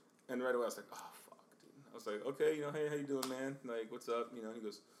 And right away I was like, oh, fuck, dude. I was like, okay, you know, hey, how you doing, man? Like, what's up? You know, he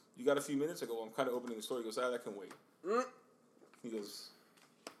goes, you got a few minutes? I go, well, I'm kind of opening the store. He goes, that can wait. He goes,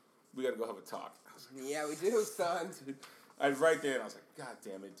 we got to go have a talk. I was like, yeah, we do, son. Dude. Right there, and I was like, God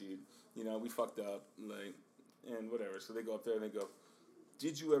damn it, dude. You know, we fucked up, like, and whatever. So they go up there and they go,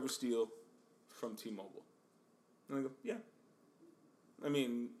 did you ever steal from T-Mobile? And I go, yeah. I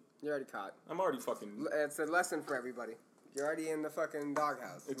mean, you're already caught. I'm already fucking. It's a lesson for everybody. You're already in the fucking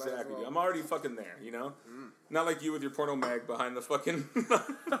doghouse. Exactly. Well. I'm already fucking there, you know? Not like you with your porno mag behind the fucking.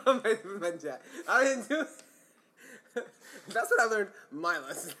 I didn't do it. That's what I learned my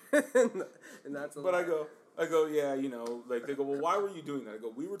lesson. And that's a But lie. I go, yeah, you know, like, they go, well, why were you doing that? I go,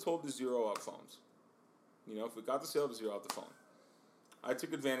 we were told to zero out phones. You know, if it got the sale to zero out the phone. I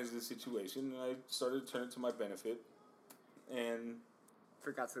took advantage of the situation, and I started to turn it to my benefit. And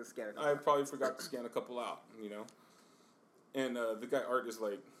Forgot to scan it. I probably forgot to scan a couple out, you know. And the guy Art is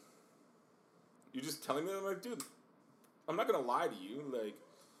like, "You're just telling me?" I'm like, "Dude, I'm not gonna lie to you. Like,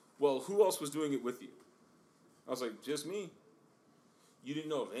 well, who else was doing it with you?" I was like, "Just me." You didn't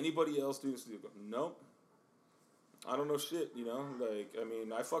know of anybody else doing this? Nope. I don't know shit, you know? Like, I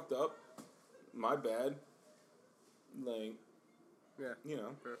mean, I fucked up. My bad. Like, yeah. You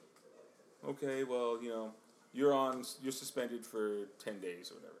know. Yeah. Okay, well, you know, you're suspended for 10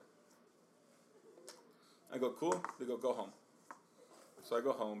 days or whatever. I go, cool. They go home. So I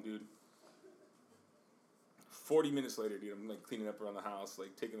go home, dude. 40 minutes later, dude, I'm like cleaning up around the house,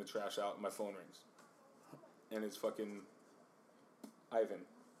 like taking the trash out, and my phone rings. And it's fucking Ivan.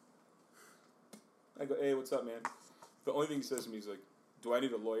 I go, hey, what's up, man? The only thing he says to me is like, do I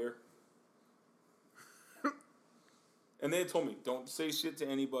need a lawyer? And they had told me, don't say shit to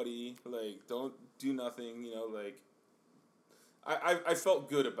anybody, like, don't do nothing, you know, like, I felt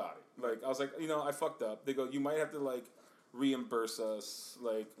good about it. Like, I was like, you know, I fucked up. They go, you might have to, like, reimburse us,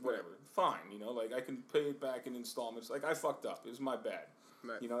 like, whatever. Fine, you know, like, I can pay it back in installments. Like, I fucked up. It was my bad.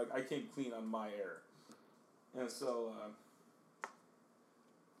 Right. You know, like, I came clean on my error. And so,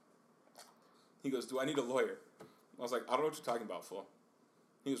 he goes, do I need a lawyer? I was like, I don't know what you're talking about, fool.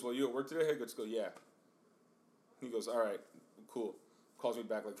 He goes, well, you at work today? I just go, yeah. He goes, all right, cool. Calls me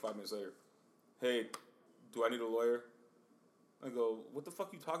back like 5 minutes later. Hey, do I need a lawyer? I go, what the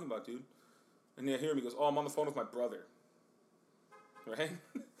fuck are you talking about, dude? And then I hear him, he goes, oh, I'm on the phone with my brother. Right?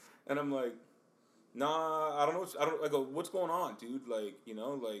 And I'm like, nah, I don't know. I go, what's going on, dude? Like, you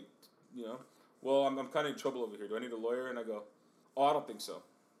know, well, I'm kind of in trouble over here. Do I need a lawyer? And I go, oh, I don't think so.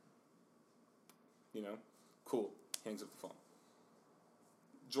 You know, cool. Hangs up the phone.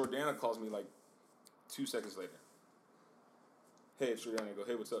 Jordana calls me like 2 seconds later. Hey, it's Jordana. I go,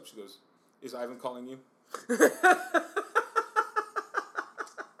 hey, what's up? She goes, is Ivan calling you?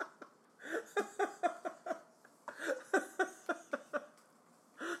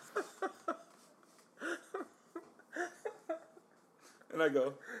 And I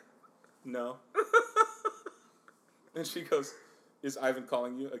go, no. And she goes, is Ivan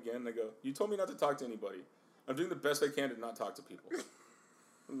calling you again? And I go, you told me not to talk to anybody. I'm doing the best I can to not talk to people.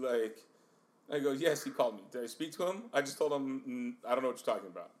 Like, I go, yes, he called me. Did I speak to him? I just told him, I don't know what you're talking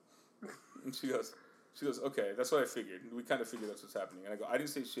about. And she goes, okay, that's what I figured. We kind of figured that's what's happening. And I go, I didn't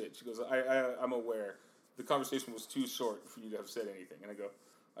say shit. She goes, I'm aware. The conversation was too short for you to have said anything. And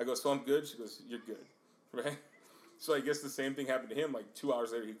I go, so I'm good? She goes, you're good. Right? So I guess the same thing happened to him. Like 2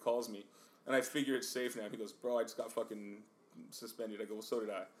 hours later, he calls me. And I figure it's safe now. He goes, bro, I just got fucking suspended. I go, well, so did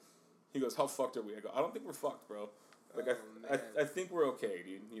I. He goes, how fucked are we? I go, I don't think we're fucked, bro. Like, I think we're okay,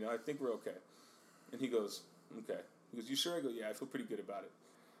 dude. You know, I think we're okay. And he goes, okay. He goes, you sure? I go, yeah, I feel pretty good about it.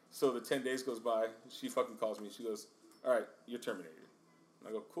 So the 10 days goes by. She fucking calls me. She goes, all right, you're terminated. And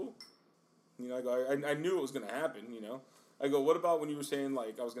I go, cool. You know, I go, I knew it was going to happen, you know. I go, what about when you were saying,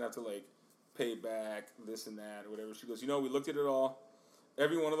 like, I was going to have to, like, pay back this and that or whatever? She goes, you know, we looked at it all.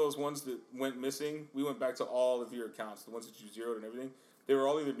 Every one of those ones that went missing, we went back to all of your accounts, the ones that you zeroed and everything. They were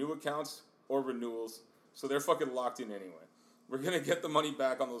all either new accounts or renewals, so they're fucking locked in anyway. We're going to get the money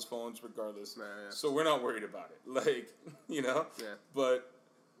back on those phones regardless, Yeah. So we're not worried about it. Like, you know? Yeah. But,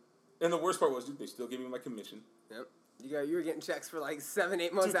 and the worst part was, dude, they still gave me my commission. Yep. You were getting checks for like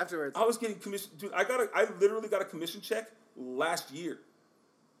 7-8 months afterwards. I was getting commission. Dude, I literally got a commission check last year.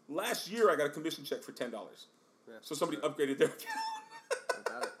 Last year, I got a commission check for $10. Yeah. So somebody upgraded their account.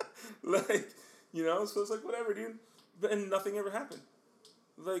 Got it. Like, you know, so it's like, whatever, dude. And nothing ever happened.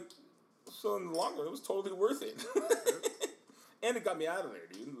 Like, so in the long run, it was totally worth it. And it got me out of there,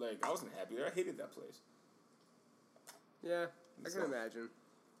 dude. Like, I wasn't happy there. I hated that place. Yeah, I can imagine.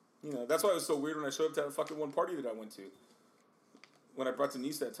 You know, that's why it was so weird when I showed up to that fucking one party that I went to. When I brought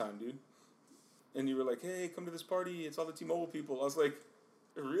Denise that time, dude. And you were like, hey, come to this party. It's all the T-Mobile people. I was like,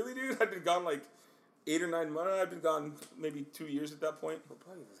 really, dude? I'd been gone like 8 or 9 months. I'd been gone maybe 2 years at that point. What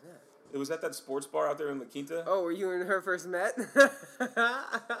party was that? It was at that sports bar out there in La Quinta. Oh, were you and her first met?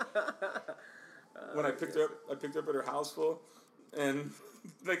 When I picked her up at her house full. And,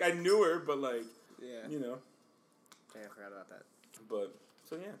 like, I knew her, but, like, yeah. You know. Yeah, I forgot about that. But,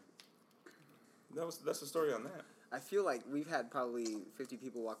 so, yeah. That's the story on that. I feel like we've had probably 50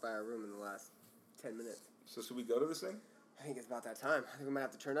 people walk by our room in the last 10 minutes. So should we go to this thing? I think it's about that time. I think we might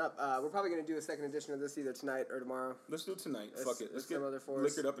have to turn up. We're probably going to do a second edition of this either tonight or tomorrow. Let's do it tonight. Fuck it. Let's get some other for us.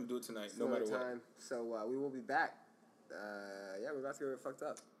 liquored up and do it tonight, no Some matter other what. time. So we will be back. Yeah, we're about to get fucked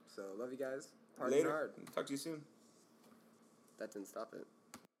up. So love you guys. Party Later. hard. Talk to you soon. That didn't stop it.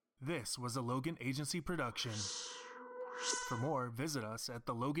 This was a Logan Agency production. For more, visit us at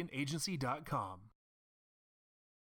theloganagency.com.